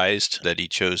surprised that he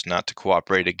chose not to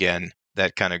cooperate again.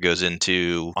 That kind of goes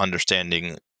into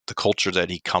understanding the culture that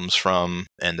he comes from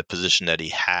and the position that he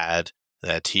had,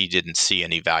 that he didn't see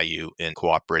any value in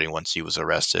cooperating once he was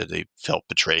arrested. He felt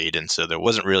betrayed. And so there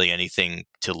wasn't really anything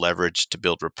to leverage to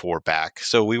build rapport back.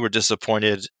 So we were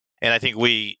disappointed. And I think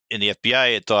we in the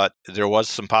FBI had thought there was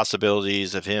some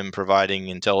possibilities of him providing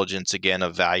intelligence again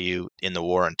of value in the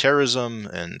war on terrorism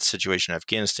and situation in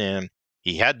Afghanistan.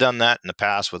 He had done that in the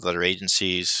past with other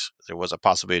agencies. There was a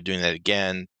possibility of doing that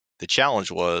again. The challenge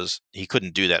was he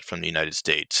couldn't do that from the United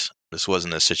States. This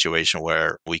wasn't a situation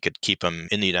where we could keep him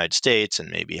in the United States and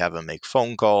maybe have him make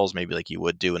phone calls, maybe like you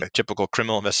would do in a typical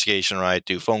criminal investigation, right?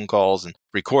 Do phone calls and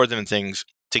record them and things.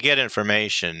 To get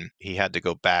information, he had to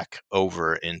go back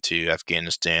over into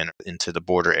Afghanistan, into the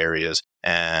border areas,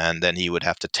 and then he would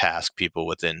have to task people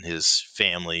within his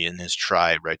family and his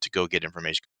tribe, right, to go get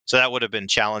information. So that would have been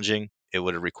challenging. It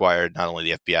would have required not only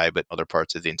the FBI, but other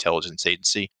parts of the intelligence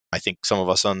agency. I think some of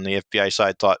us on the FBI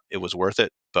side thought it was worth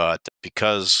it, but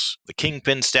because the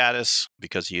kingpin status,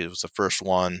 because he was the first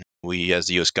one, we as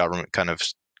the U.S. government kind of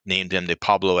named him the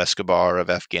Pablo Escobar of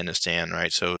Afghanistan,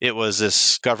 right? So it was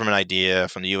this government idea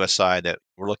from the U.S. side that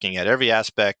we're looking at every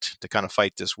aspect to kind of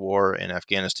fight this war in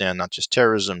Afghanistan, not just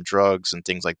terrorism, drugs, and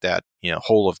things like that,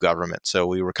 whole of government. So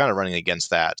we were kind of running against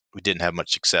that. We didn't have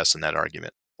much success in that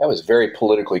argument. That was very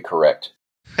politically correct.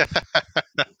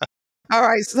 All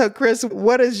right. So, Chris,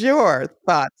 what is your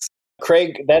thoughts?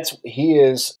 Craig, he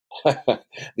is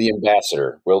the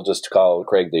ambassador. We'll just call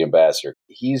Craig the ambassador.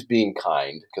 He's being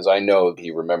kind because I know he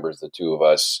remembers the two of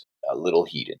us a little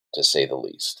heated, to say the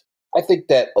least. I think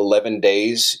that 11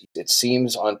 days, it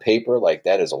seems on paper like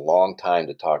that is a long time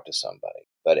to talk to somebody.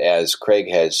 But as Craig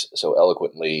has so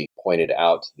eloquently pointed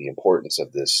out the importance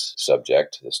of this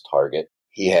subject, this target,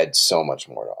 he had so much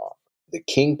more to offer. The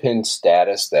kingpin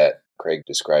status that Craig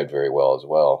described very well as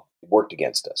well worked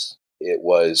against us. It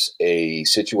was a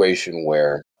situation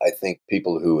where I think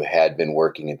people who had been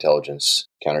working intelligence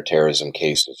counterterrorism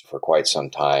cases for quite some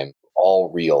time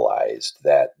all realized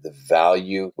that the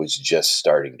value was just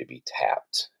starting to be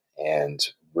tapped. And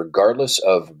regardless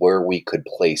of where we could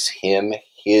place him,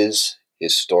 his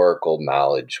historical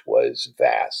knowledge was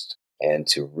vast. And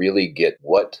to really get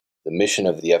what the mission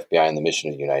of the FBI and the mission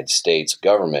of the United States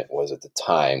government was at the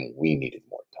time, we needed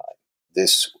more time.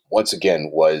 This, once again,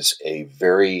 was a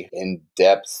very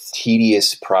in-depth,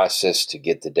 tedious process to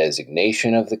get the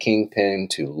designation of the kingpin,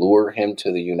 to lure him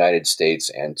to the United States,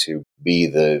 and to be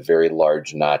the very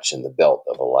large notch in the belt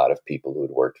of a lot of people who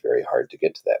had worked very hard to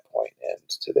get to that point. And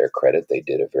to their credit, they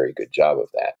did a very good job of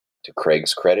that. To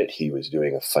Craig's credit, he was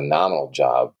doing a phenomenal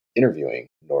job interviewing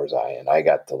Norzai, and I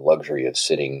got the luxury of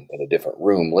sitting in a different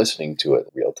room listening to it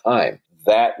real time.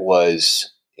 That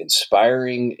was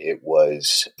inspiring. It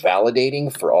was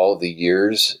validating for all of the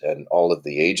years and all of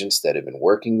the agents that have been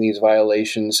working these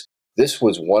violations. This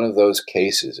was one of those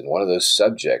cases and one of those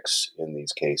subjects in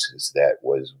these cases that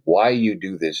was why you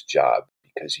do this job,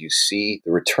 because you see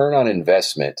the return on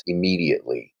investment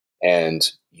immediately. And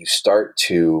you start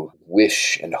to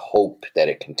wish and hope that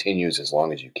it continues as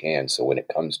long as you can. So when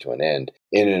it comes to an end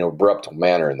in an abrupt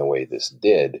manner in the way this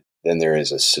did, then there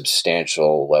is a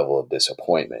substantial level of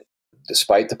disappointment.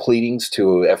 Despite the pleadings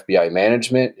to FBI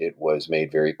management, it was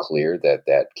made very clear that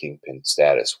that kingpin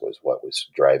status was what was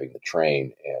driving the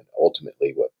train. And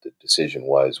ultimately, what the decision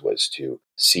was to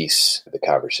cease the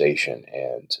conversation.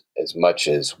 And as much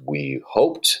as we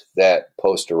hoped that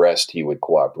post-arrest he would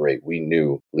cooperate, we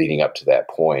knew leading up to that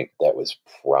point that was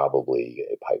probably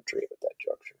a pipe dream at that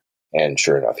juncture. And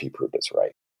sure enough, he proved us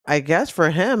right. I guess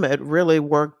for him, it really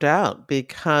worked out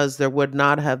because there would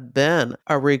not have been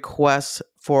a request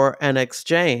for an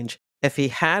exchange if he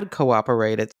had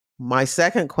cooperated. My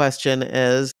second question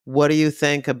is, what do you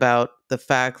think about the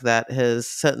fact that his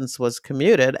sentence was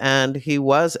commuted and he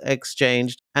was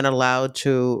exchanged and allowed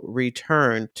to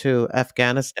return to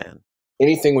Afghanistan?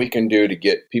 Anything we can do to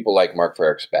get people like Mark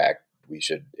Frericks back, we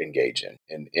should engage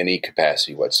in any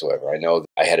capacity whatsoever. I know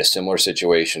I had a similar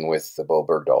situation with the Bo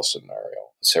Bergdahl scenario.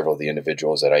 Several of the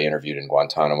individuals that I interviewed in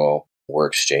Guantanamo were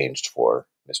exchanged for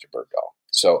Mr. Bergdahl.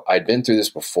 So I'd been through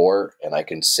this before, and I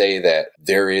can say that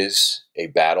there is a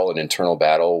battle, an internal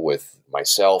battle with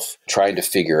myself, trying to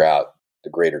figure out the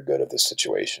greater good of this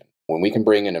situation. When we can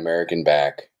bring an American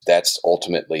back, that's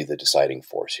ultimately the deciding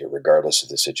force here. Regardless of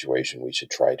the situation, we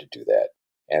should try to do that.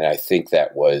 And I think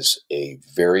that was a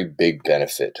very big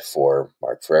benefit for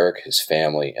Mark Frerick, his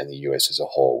family, and the U.S. as a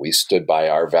whole. We stood by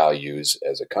our values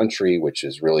as a country, which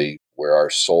is really where our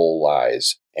soul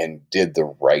lies, and did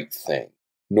the right thing.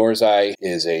 Norzai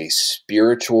is a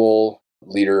spiritual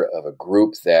leader of a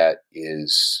group that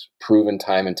is proven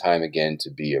time and time again to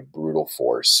be a brutal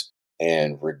force.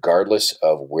 And regardless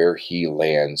of where he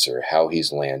lands or how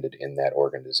he's landed in that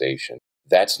organization,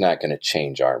 that's not going to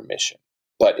change our mission.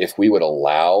 But if we would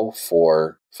allow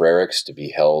for Frericks to be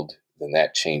held, then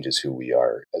that changes who we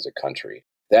are as a country.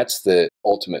 That's the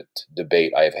ultimate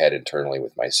debate I've had internally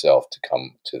with myself to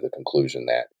come to the conclusion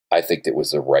that I think that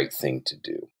was the right thing to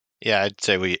do. Yeah, I'd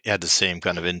say we had the same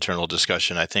kind of internal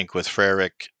discussion. I think with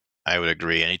Frerick, I would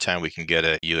agree. Anytime we can get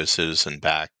a U.S. citizen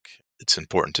back, it's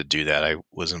important to do that. I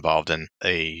was involved in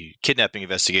a kidnapping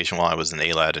investigation while I was in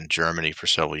ALAD in Germany for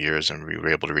several years, and we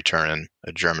were able to return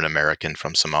a German American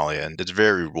from Somalia, and it's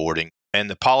very rewarding. And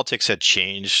the politics had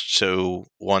changed, so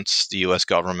once the U.S.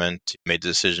 government made the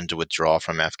decision to withdraw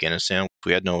from Afghanistan,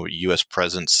 we had no U.S.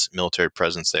 presence, military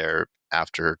presence there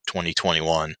after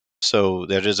 2021. So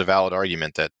there is a valid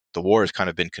argument that the war has kind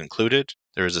of been concluded.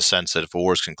 There is a sense that if a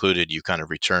war is concluded, you kind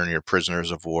of return your prisoners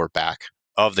of war back.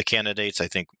 Of the candidates, I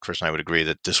think Chris and I would agree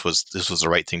that this was the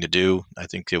right thing to do. I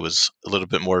think it was a little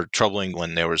bit more troubling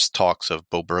when there was talks of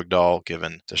Bo Bergdahl,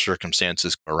 given the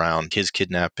circumstances around his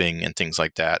kidnapping and things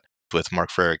like that. With Mark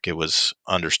Frerick, it was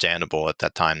understandable at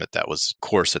that time that was the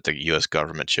course that the U.S.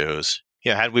 government chose.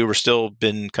 Yeah, had we were still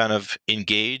been kind of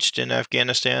engaged in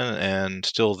Afghanistan and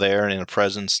still there and in a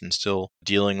presence and still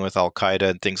dealing with Al-Qaeda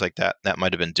and things like that, that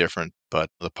might have been different. But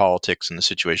the politics and the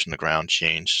situation on the ground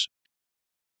changed.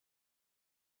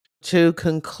 To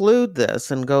conclude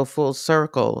this and go full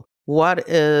circle, what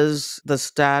is the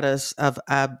status of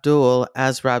Abdul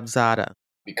Azrabzada?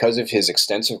 Because of his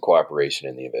extensive cooperation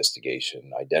in the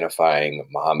investigation, identifying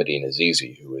Mohammedine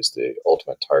Azizi, who is the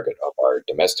ultimate target of our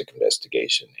domestic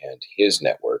investigation, and his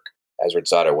network,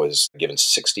 Azrabzada was given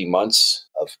 60 months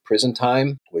of prison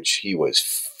time, which he was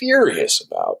furious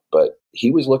about, but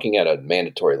he was looking at a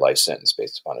mandatory life sentence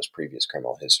based upon his previous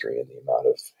criminal history and the amount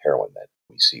of heroin that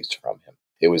we seized from him.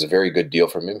 It was a very good deal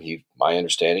from him. My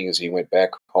understanding is he went back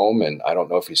home, and I don't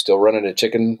know if he's still running a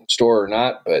chicken store or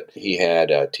not, but he had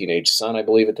a teenage son, I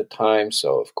believe, at the time.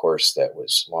 So, of course, that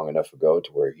was long enough ago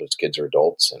to where his kids are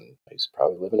adults, and he's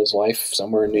probably living his life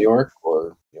somewhere in New York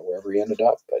or wherever he ended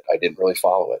up. But I didn't really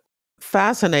follow it.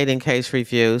 Fascinating case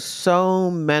review.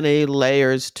 So many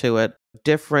layers to it,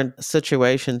 different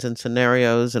situations and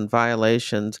scenarios and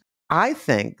violations. I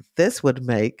think this would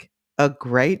make a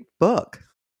great book.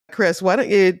 Chris, why don't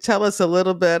you tell us a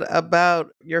little bit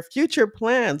about your future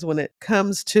plans when it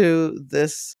comes to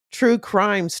this true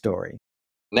crime story?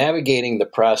 Navigating the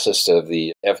process of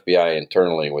the FBI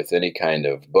internally with any kind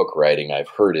of book writing, I've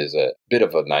heard, is a bit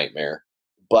of a nightmare.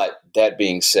 But that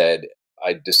being said,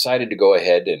 I decided to go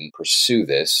ahead and pursue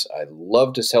this. I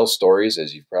love to tell stories,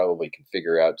 as you probably can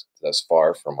figure out thus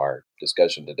far from our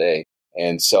discussion today.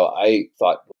 And so I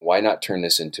thought, why not turn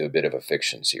this into a bit of a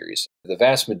fiction series? The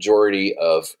vast majority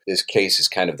of this case is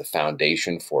kind of the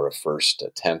foundation for a first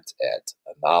attempt at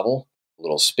a novel. A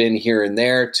little spin here and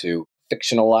there to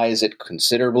fictionalize it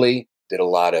considerably. Did a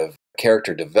lot of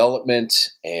character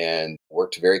development and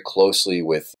worked very closely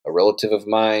with a relative of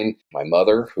mine, my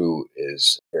mother, who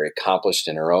is very accomplished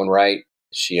in her own right.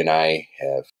 She and I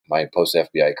have, my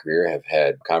post-FBI career, have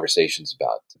had conversations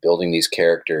about building these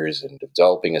characters and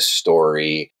developing a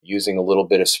story, using a little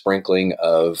bit of sprinkling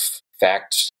of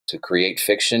facts to create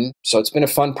fiction. So it's been a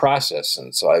fun process.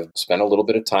 And so I've spent a little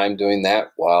bit of time doing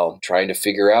that while trying to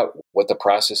figure out what the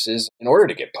process is in order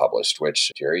to get published,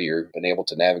 which, Jerry, you've been able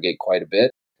to navigate quite a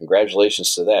bit.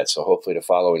 Congratulations to that. So hopefully to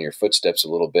follow in your footsteps a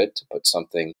little bit, to put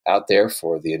something out there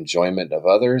for the enjoyment of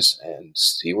others and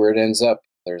see where it ends up.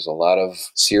 There's a lot of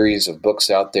series of books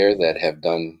out there that have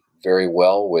done very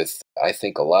well with, I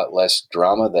think, a lot less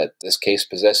drama that this case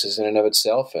possesses in and of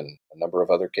itself, and a number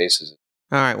of other cases.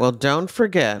 All right. Well, don't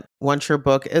forget, once your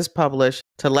book is published,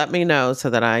 to let me know so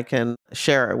that I can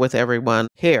share it with everyone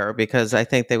here, because I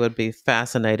think they would be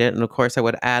fascinated. And of course, I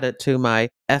would add it to my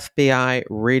FBI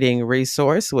reading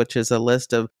resource, which is a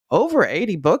list of over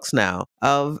 80 books now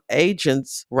of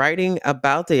agents writing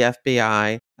about the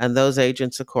FBI. And those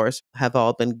agents, of course, have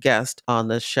all been guests on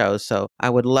this show. So I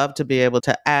would love to be able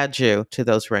to add you to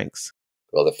those ranks.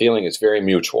 Well, the feeling is very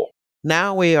mutual.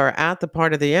 Now we are at the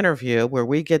part of the interview where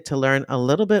we get to learn a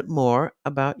little bit more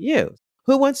about you.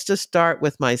 Who wants to start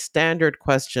with my standard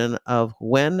question of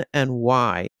when and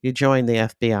why you joined the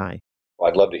FBI? Well,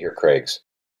 I'd love to hear Craig's.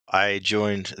 I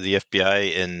joined the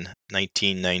FBI in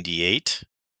 1998.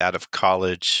 Out of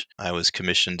college, I was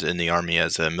commissioned in the Army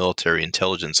as a military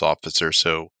intelligence officer.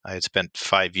 So I had spent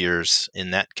 5 years in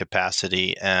that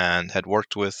capacity and had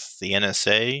worked with the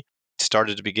NSA.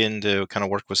 Started to begin to kind of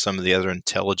work with some of the other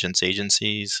intelligence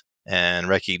agencies and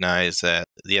recognize that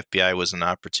the FBI was an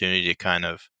opportunity to kind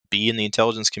of be in the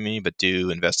intelligence community, but do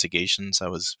investigations. I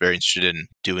was very interested in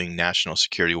doing national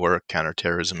security work,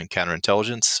 counterterrorism, and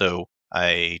counterintelligence. So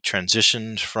I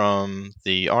transitioned from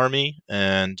the Army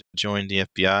and joined the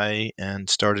FBI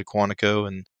and started Quantico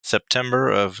in September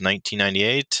of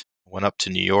 1998. Went up to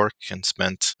New York and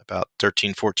spent about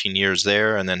 13, 14 years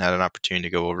there, and then had an opportunity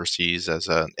to go overseas as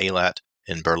an ALAT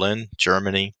in Berlin,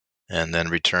 Germany, and then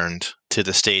returned to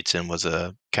the States and was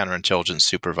a counterintelligence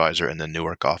supervisor in the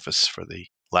Newark office for the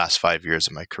last 5 years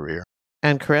of my career.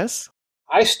 And Chris?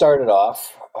 I started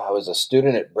off, I was a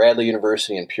student at Bradley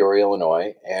University in Peoria,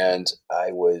 Illinois, and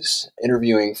I was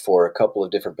interviewing for a couple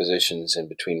of different positions in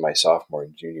between my sophomore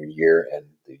and junior year, and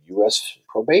the U.S.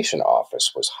 Probation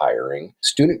Office was hiring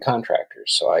student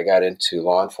contractors. So I got into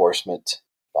law enforcement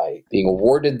by being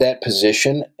awarded that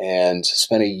position and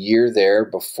spent a year there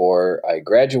before I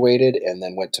graduated, and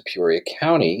then went to Peoria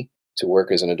County to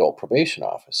work as an adult probation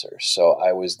officer. So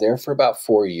I was there for about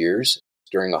 4 years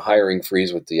during a hiring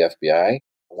freeze with the FBI.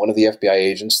 One of the FBI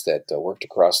agents that worked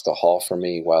across the hall from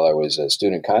me while I was a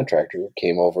student contractor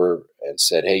came over and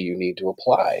said, "Hey, you need to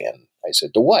apply." And I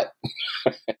said, "To what?"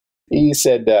 He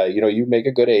said, you make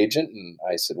a good agent. And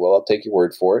I said, "Well, I'll take your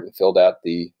word for it," and filled out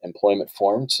the employment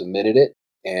form, submitted it.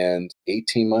 And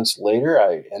 18 months later,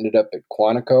 I ended up at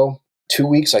Quantico, 2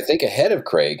 weeks, I think, ahead of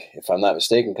Craig, if I'm not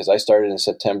mistaken, because I started in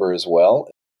September as well.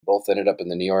 Both ended up in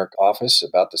the New York office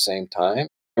about the same time.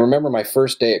 I remember my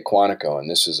first day at Quantico, and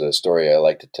this is a story I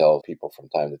like to tell people from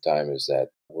time to time, is that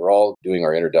we're all doing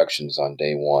our introductions on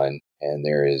day one, and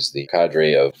there is the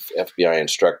cadre of FBI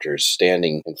instructors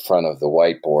standing in front of the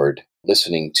whiteboard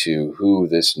listening to who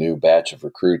this new batch of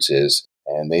recruits is.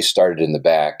 And they started in the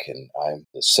back, and I'm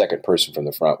the second person from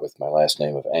the front with my last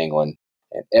name of Anglin.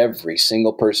 And every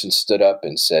single person stood up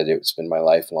and said it's been my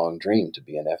lifelong dream to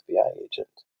be an FBI agent.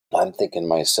 I'm thinking to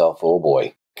myself, oh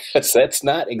boy, because that's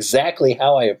not exactly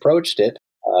how I approached it.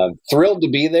 I'm thrilled to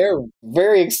be there,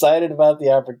 very excited about the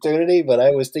opportunity, but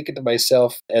I was thinking to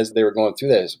myself as they were going through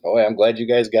that, boy, I'm glad you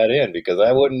guys got in, because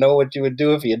I wouldn't know what you would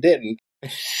do if you didn't.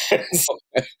 So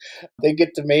they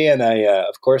get to me, and I,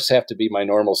 of course, have to be my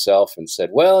normal self and said,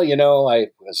 well, I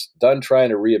was done trying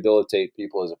to rehabilitate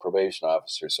people as a probation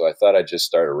officer, so I thought I'd just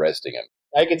start arresting them.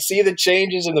 I could see the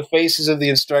changes in the faces of the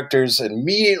instructors,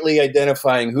 immediately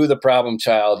identifying who the problem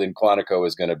child in Quantico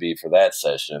was going to be for that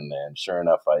session. And sure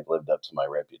enough, I lived up to my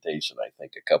reputation, I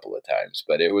think, a couple of times.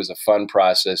 But it was a fun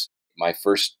process. My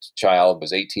first child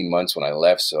was 18 months when I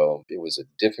left, so it was a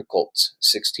difficult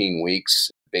 16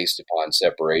 weeks based upon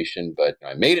separation, but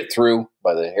I made it through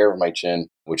by the hair of my chin,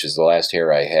 which is the last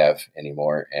hair I have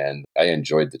anymore. And I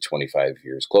enjoyed the 25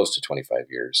 years, close to 25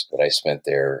 years that I spent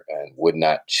there, and would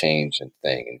not change a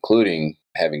thing, including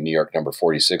having New York number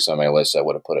 46 on my list. I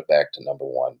would have put it back to number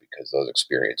 1, because those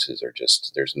experiences are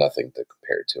just, there's nothing to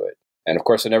compare to it. And of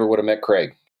course, I never would have met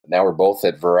Craig. Now we're both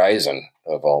at Verizon,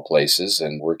 of all places,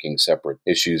 and working separate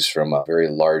issues from a very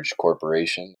large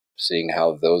corporation, seeing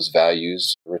how those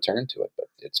values return to it. But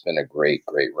it's been a great,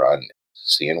 great run,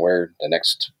 seeing where the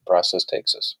next process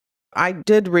takes us. I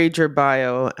did read your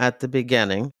bio at the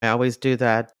beginning. I always do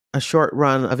that, a short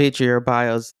run of each of your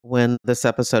bios when this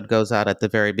episode goes out at the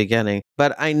very beginning.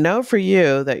 But I know for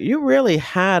you that you really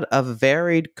had a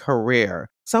varied career,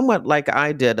 somewhat like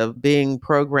I did, of being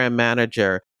program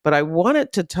manager But I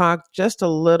wanted to talk just a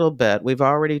little bit. We've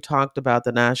already talked about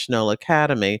the National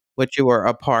Academy, which you were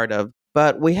a part of,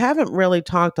 but we haven't really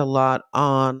talked a lot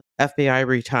on FBI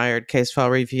retired case file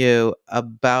review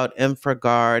about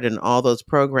InfraGard and all those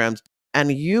programs.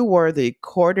 And you were the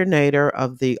coordinator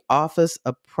of the Office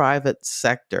of Private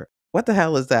Sector. What the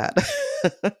hell is that?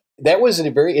 That was a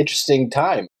very interesting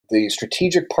time. The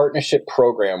Strategic Partnership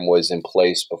Program was in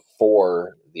place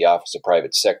before the Office of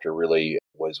Private Sector really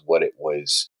was what it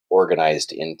was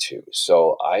organized into.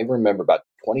 So I remember about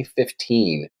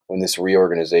 2015 when this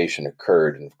reorganization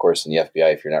occurred. And of course, in the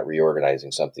FBI, if you're not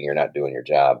reorganizing something, you're not doing your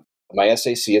job. My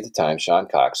SAC at the time, Sean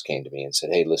Cox, came to me and said,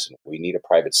 "Hey, listen, we need a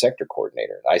private sector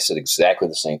coordinator." And I said exactly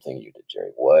the same thing you did,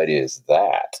 Jerry. What is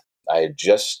that? I had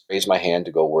just raised my hand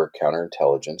to go work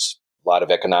counterintelligence. A lot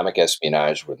of economic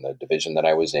espionage in the division that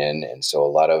I was in, and so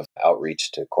a lot of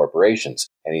outreach to corporations.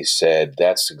 And he said,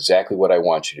 "That's exactly what I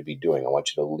want you to be doing. I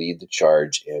want you to lead the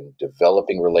charge in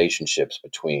developing relationships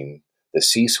between the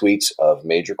C-suites of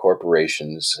major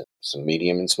corporations, some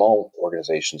medium and small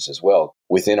organizations as well,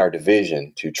 within our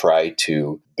division to try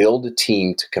to build a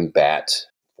team to combat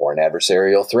foreign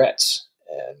adversarial threats,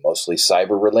 and mostly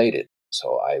cyber-related."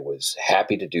 So I was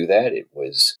happy to do that. It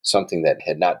was something that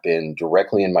had not been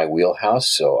directly in my wheelhouse.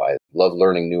 So I love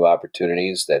learning new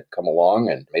opportunities that come along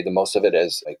and made the most of it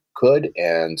as I could,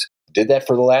 and did that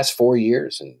for the last 4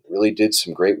 years and really did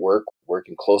some great work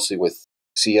working closely with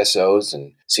CSOs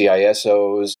and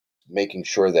CISOs, making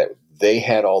sure that they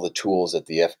had all the tools that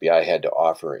the FBI had to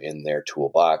offer in their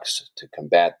toolbox to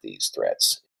combat these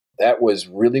threats. That was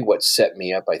really what set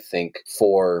me up, I think,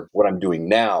 for what I'm doing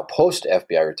now, post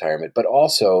FBI retirement, but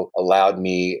also allowed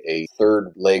me a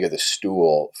third leg of the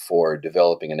stool for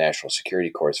developing a national security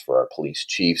course for our police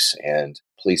chiefs and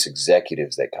police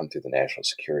executives that come through the national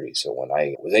security. So when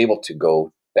I was able to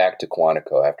go back to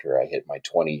Quantico after I hit my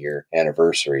 20-year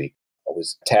anniversary, I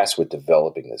was tasked with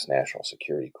developing this national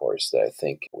security course that I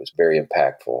think was very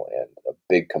impactful. And a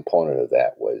big component of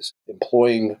that was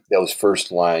employing those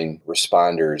first line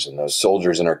responders and those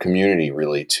soldiers in our community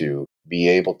really to be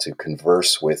able to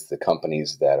converse with the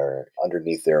companies that are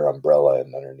underneath their umbrella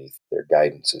and underneath their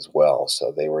guidance as well.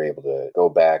 So they were able to go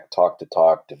back, talk,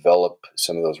 develop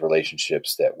some of those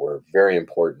relationships that were very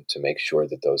important to make sure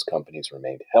that those companies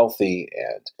remained healthy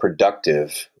and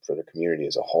productive for the community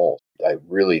as a whole. I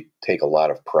really take a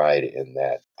lot of pride in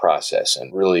that process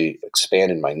and really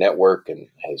expanded my network and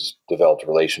has developed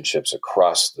relationships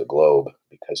across the globe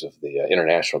because of the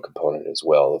international component as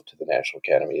well to the National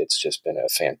Academy. It's just been a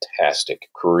fantastic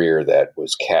career that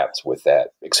was capped with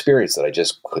that experience that I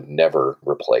just could never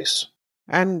replace.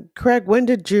 And Craig, when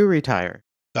did you retire?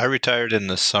 I retired in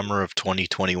the summer of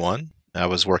 2021. I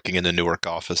was working in the Newark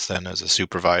office then as a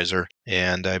supervisor,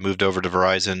 and I moved over to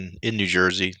Verizon in New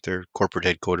Jersey. Their corporate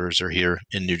headquarters are here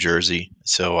in New Jersey.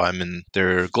 So I'm in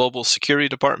their global security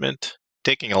department,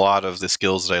 taking a lot of the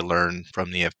skills that I learned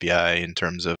from the FBI in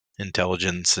terms of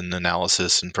intelligence and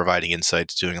analysis and providing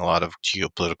insights, doing a lot of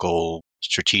geopolitical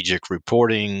strategic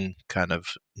reporting, kind of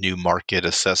new market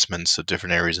assessments of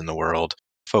different areas in the world,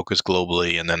 focus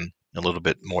globally, and then a little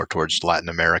bit more towards Latin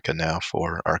America now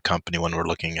for our company when we're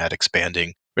looking at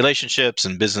expanding relationships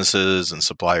and businesses and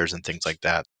suppliers and things like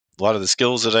that. A lot of the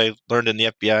skills that I learned in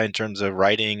the FBI in terms of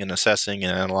writing and assessing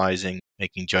and analyzing,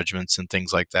 making judgments and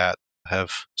things like that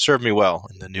have served me well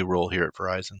in the new role here at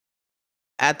Verizon.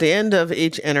 At the end of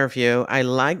each interview, I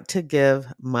like to give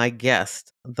my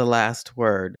guest the last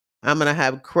word. I'm going to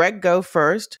have Craig go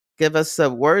first. Give us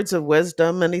some words of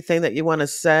wisdom, anything that you want to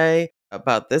say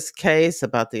about this case,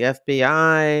 about the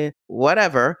FBI,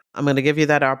 whatever. I'm going to give you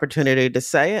that opportunity to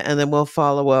say it, and then we'll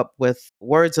follow up with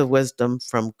words of wisdom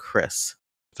from Chris.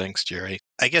 Thanks, Jerry.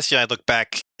 I guess, I look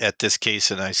back at this case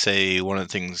and I say one of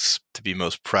the things to be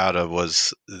most proud of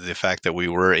was the fact that we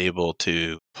were able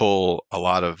to pull a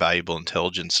lot of valuable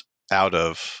intelligence out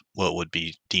of what would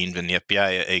be deemed in the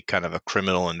FBI a kind of a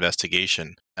criminal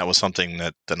investigation. That was something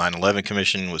that the 9/11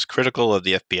 Commission was critical of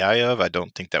the FBI of. I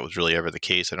don't think that was really ever the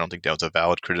case. I don't think that was a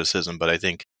valid criticism, but I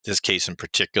think this case in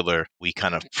particular, we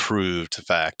kind of proved the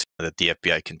fact that the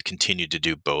FBI can continue to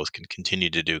do both, can continue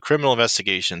to do criminal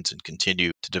investigations and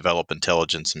continue to develop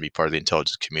intelligence and be part of the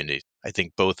intelligence community. I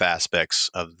think both aspects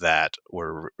of that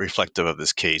were reflective of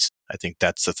this case. I think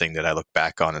that's the thing that I look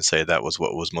back on and say that was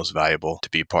what was most valuable to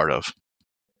be part of.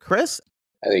 Chris?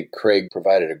 I think Craig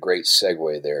provided a great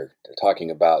segue there to talking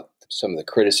about some of the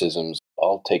criticisms.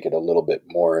 I'll take it a little bit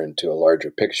more into a larger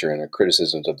picture and the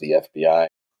criticisms of the FBI.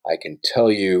 I can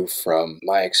tell you from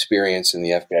my experience in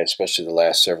the FBI, especially the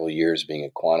last several years being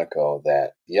at Quantico,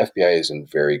 that the FBI is in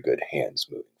very good hands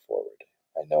moving forward.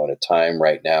 I know in a time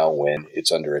right now when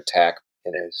it's under attack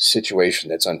in a situation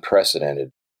that's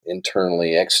unprecedented,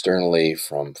 internally, externally,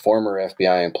 from former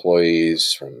FBI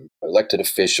employees, from elected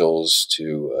officials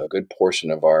to a good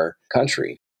portion of our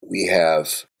country. We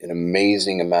have an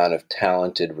amazing amount of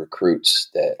talented recruits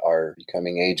that are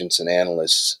becoming agents and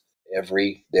analysts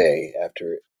every day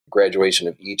after graduation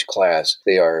of each class.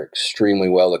 They are extremely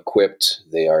well equipped.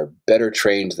 They are better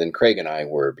trained than Craig and I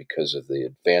were because of the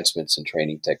advancements in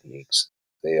training techniques.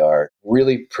 They are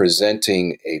really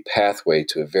presenting a pathway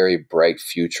to a very bright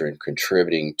future and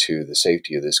contributing to the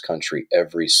safety of this country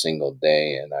every single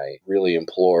day. And I really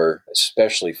implore,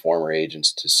 especially former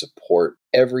agents, to support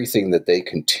everything that they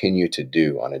continue to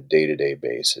do on a day-to-day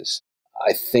basis.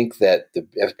 I think that the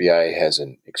FBI has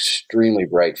an extremely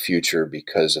bright future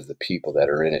because of the people that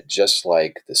are in it, just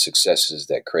like the successes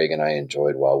that Craig and I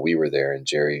enjoyed while we were there, and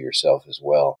Jerry, yourself as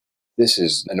well. This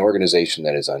is an organization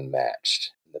that is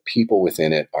unmatched. The people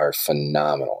within it are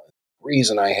phenomenal. The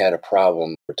reason I had a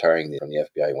problem retiring from the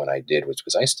FBI when I did was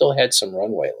because I still had some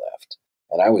runway left.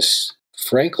 And I was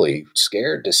frankly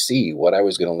scared to see what I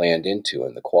was going to land into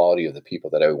and the quality of the people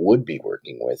that I would be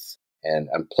working with. And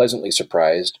I'm pleasantly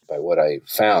surprised by what I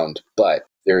found, but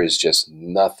there is just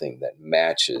nothing that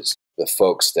matches the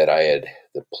folks that I had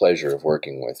the pleasure of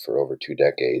working with for over 2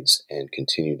 decades and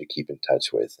continue to keep in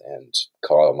touch with and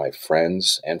call my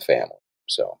friends and family.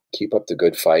 So keep up the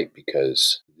good fight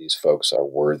because these folks are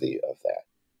worthy of that.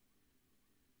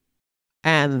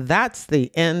 And that's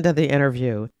the end of the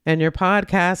interview. In your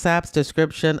podcast app's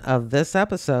description of this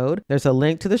episode, there's a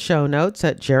link to the show notes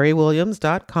at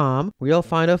jerrywilliams.com, where you'll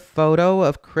find a photo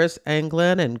of Chris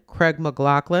Anglin and Craig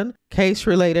McLaughlin,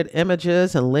 case-related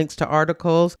images and links to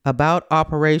articles about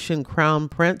Operation Crown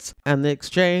Prince and the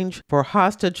exchange for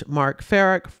hostage Mark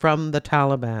Farrick from the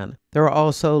Taliban. There are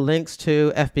also links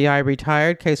to FBI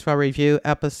Retired Case File Review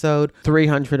episode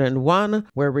 301,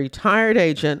 where retired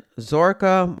agent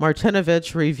Zorka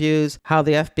Martinovich reviews how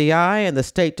the FBI and the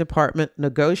State Department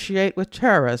negotiate with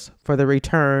terrorists for the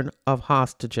return of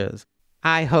hostages.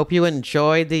 I hope you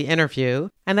enjoyed the interview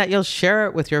and that you'll share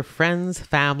it with your friends,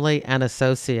 family, and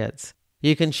associates.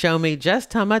 You can show me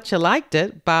just how much you liked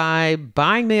it by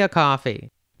buying me a coffee.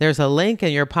 There's a link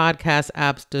in your podcast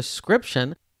app's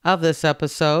description of this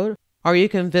episode, or you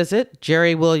can visit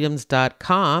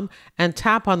jerrywilliams.com and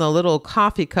tap on the little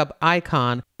coffee cup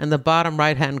icon in the bottom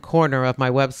right-hand corner of my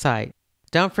website.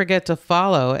 Don't forget to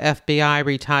follow FBI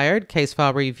Retired Case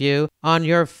File Review on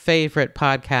your favorite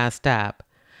podcast app.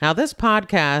 Now, this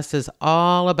podcast is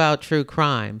all about true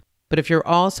crime, but if you're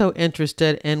also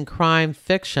interested in crime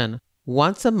fiction,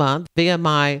 once a month via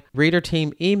my reader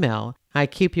team email, I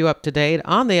keep you up to date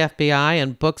on the FBI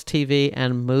and books, TV,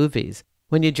 and movies.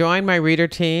 When you join my reader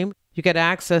team, you get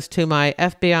access to my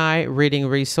FBI reading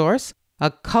resource, a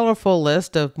colorful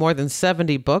list of more than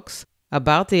 70 books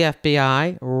about the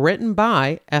FBI written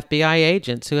by FBI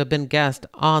agents who have been guests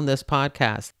on this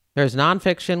podcast. There's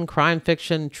nonfiction, crime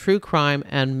fiction, true crime,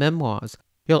 and memoirs.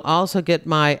 You'll also get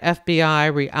my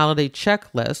FBI reality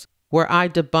checklist, where I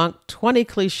debunk 20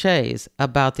 cliches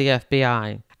about the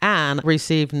FBI and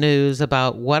receive news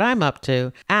about what I'm up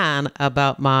to and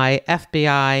about my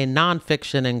FBI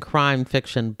nonfiction and crime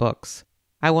fiction books.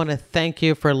 I want to thank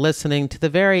you for listening to the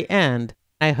very end.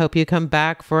 I hope you come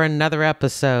back for another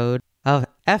episode of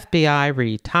FBI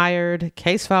Retired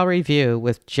Case File Review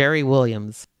with Jerry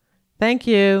Williams. Thank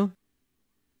you.